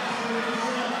 4.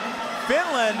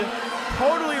 Finland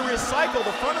totally recycled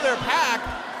the front of their pack.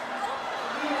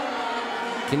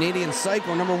 Canadian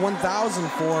Psycho number 1000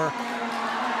 for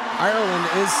Ireland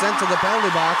is sent to the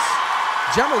penalty box.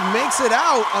 Gemerald makes it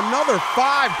out. Another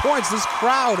 5 points. This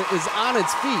crowd is on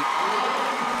its feet.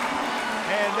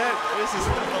 And this is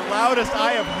the loudest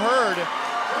I have heard.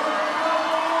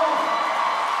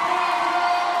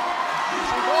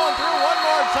 She's going through one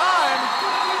more time.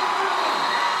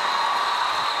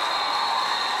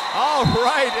 All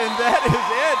right, and that is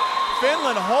it.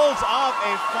 Finland holds off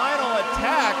a final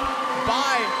attack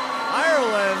by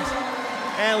Ireland.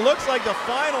 And looks like the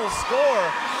final score,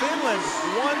 Finland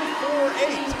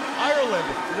 1-4-8, Ireland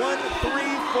 1-3-4.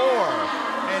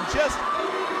 And just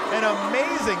an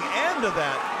amazing end of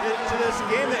that to this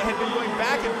game that had been going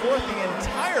back and forth the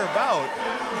entire bout.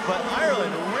 But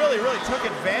Ireland really took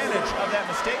advantage of that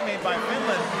mistake made by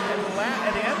Finland. And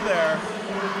at the end there,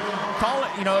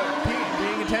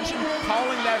 paying attention,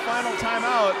 calling that final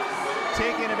timeout,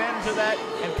 taking advantage of that,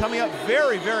 and coming up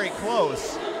very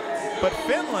close. But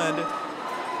Finland,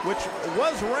 which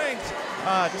was ranked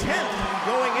 10th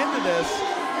going into this,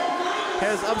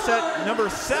 has upset number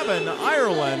 7,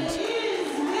 Ireland.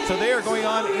 So they are going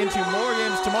on into more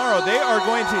games tomorrow. They are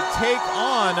going to take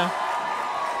on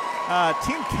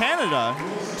Team Canada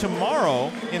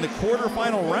tomorrow in the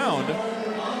quarterfinal round.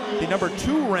 The number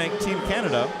 2 ranked Team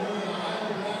Canada.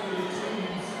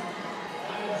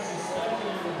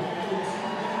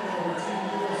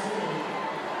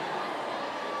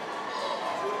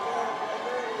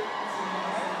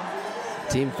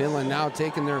 Team Finland now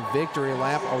taking their victory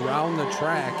lap around the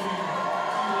track.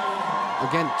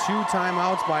 Again, 2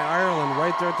 timeouts by Ireland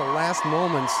right there at the last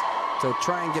moments to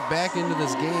try and get back into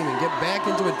this game and get back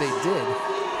into it they did.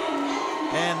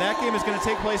 And that game is going to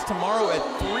take place tomorrow at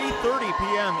 3:30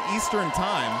 p.m. Eastern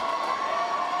Time.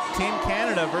 Team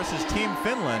Canada versus Team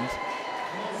Finland.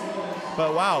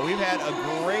 But wow, we've had a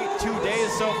great 2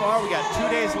 days so far. We got 2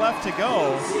 days left to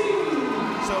go.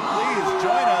 So please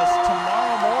join us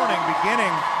tomorrow morning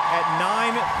beginning at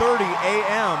 9:30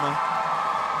 a.m.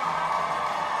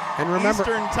 And remember,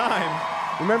 Eastern Time.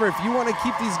 Remember, if you want to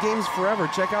keep these games forever,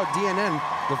 check out DNN.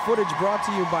 The footage brought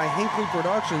to you by Hinckley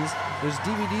Productions. There's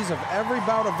DVDs of every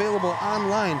bout available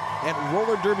online at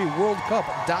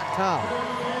rollerderbyworldcup.com.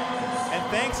 And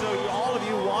thanks to all of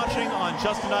you watching on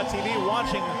Justin.tv,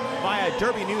 watching via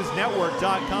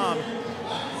derbynewsnetwork.com.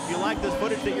 If you like this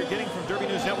footage that you're getting from Derby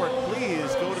News Network,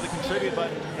 please go to the contribute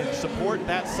button and support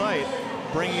that site,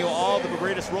 bringing you all the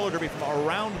greatest roller derby from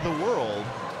around the world.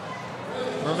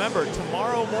 Remember,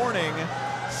 tomorrow morning,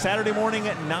 Saturday morning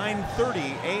at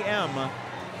 9:30 a.m.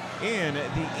 in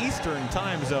the Eastern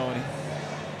Time Zone.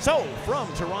 So, from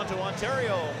Toronto,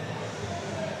 Ontario,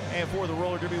 and for the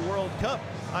Roller Derby World Cup,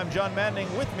 I'm John Maddening.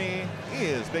 With me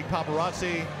is Big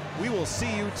Paparazzi. We will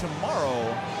see you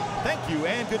tomorrow. Thank you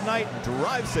and good night.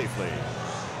 Drive safely.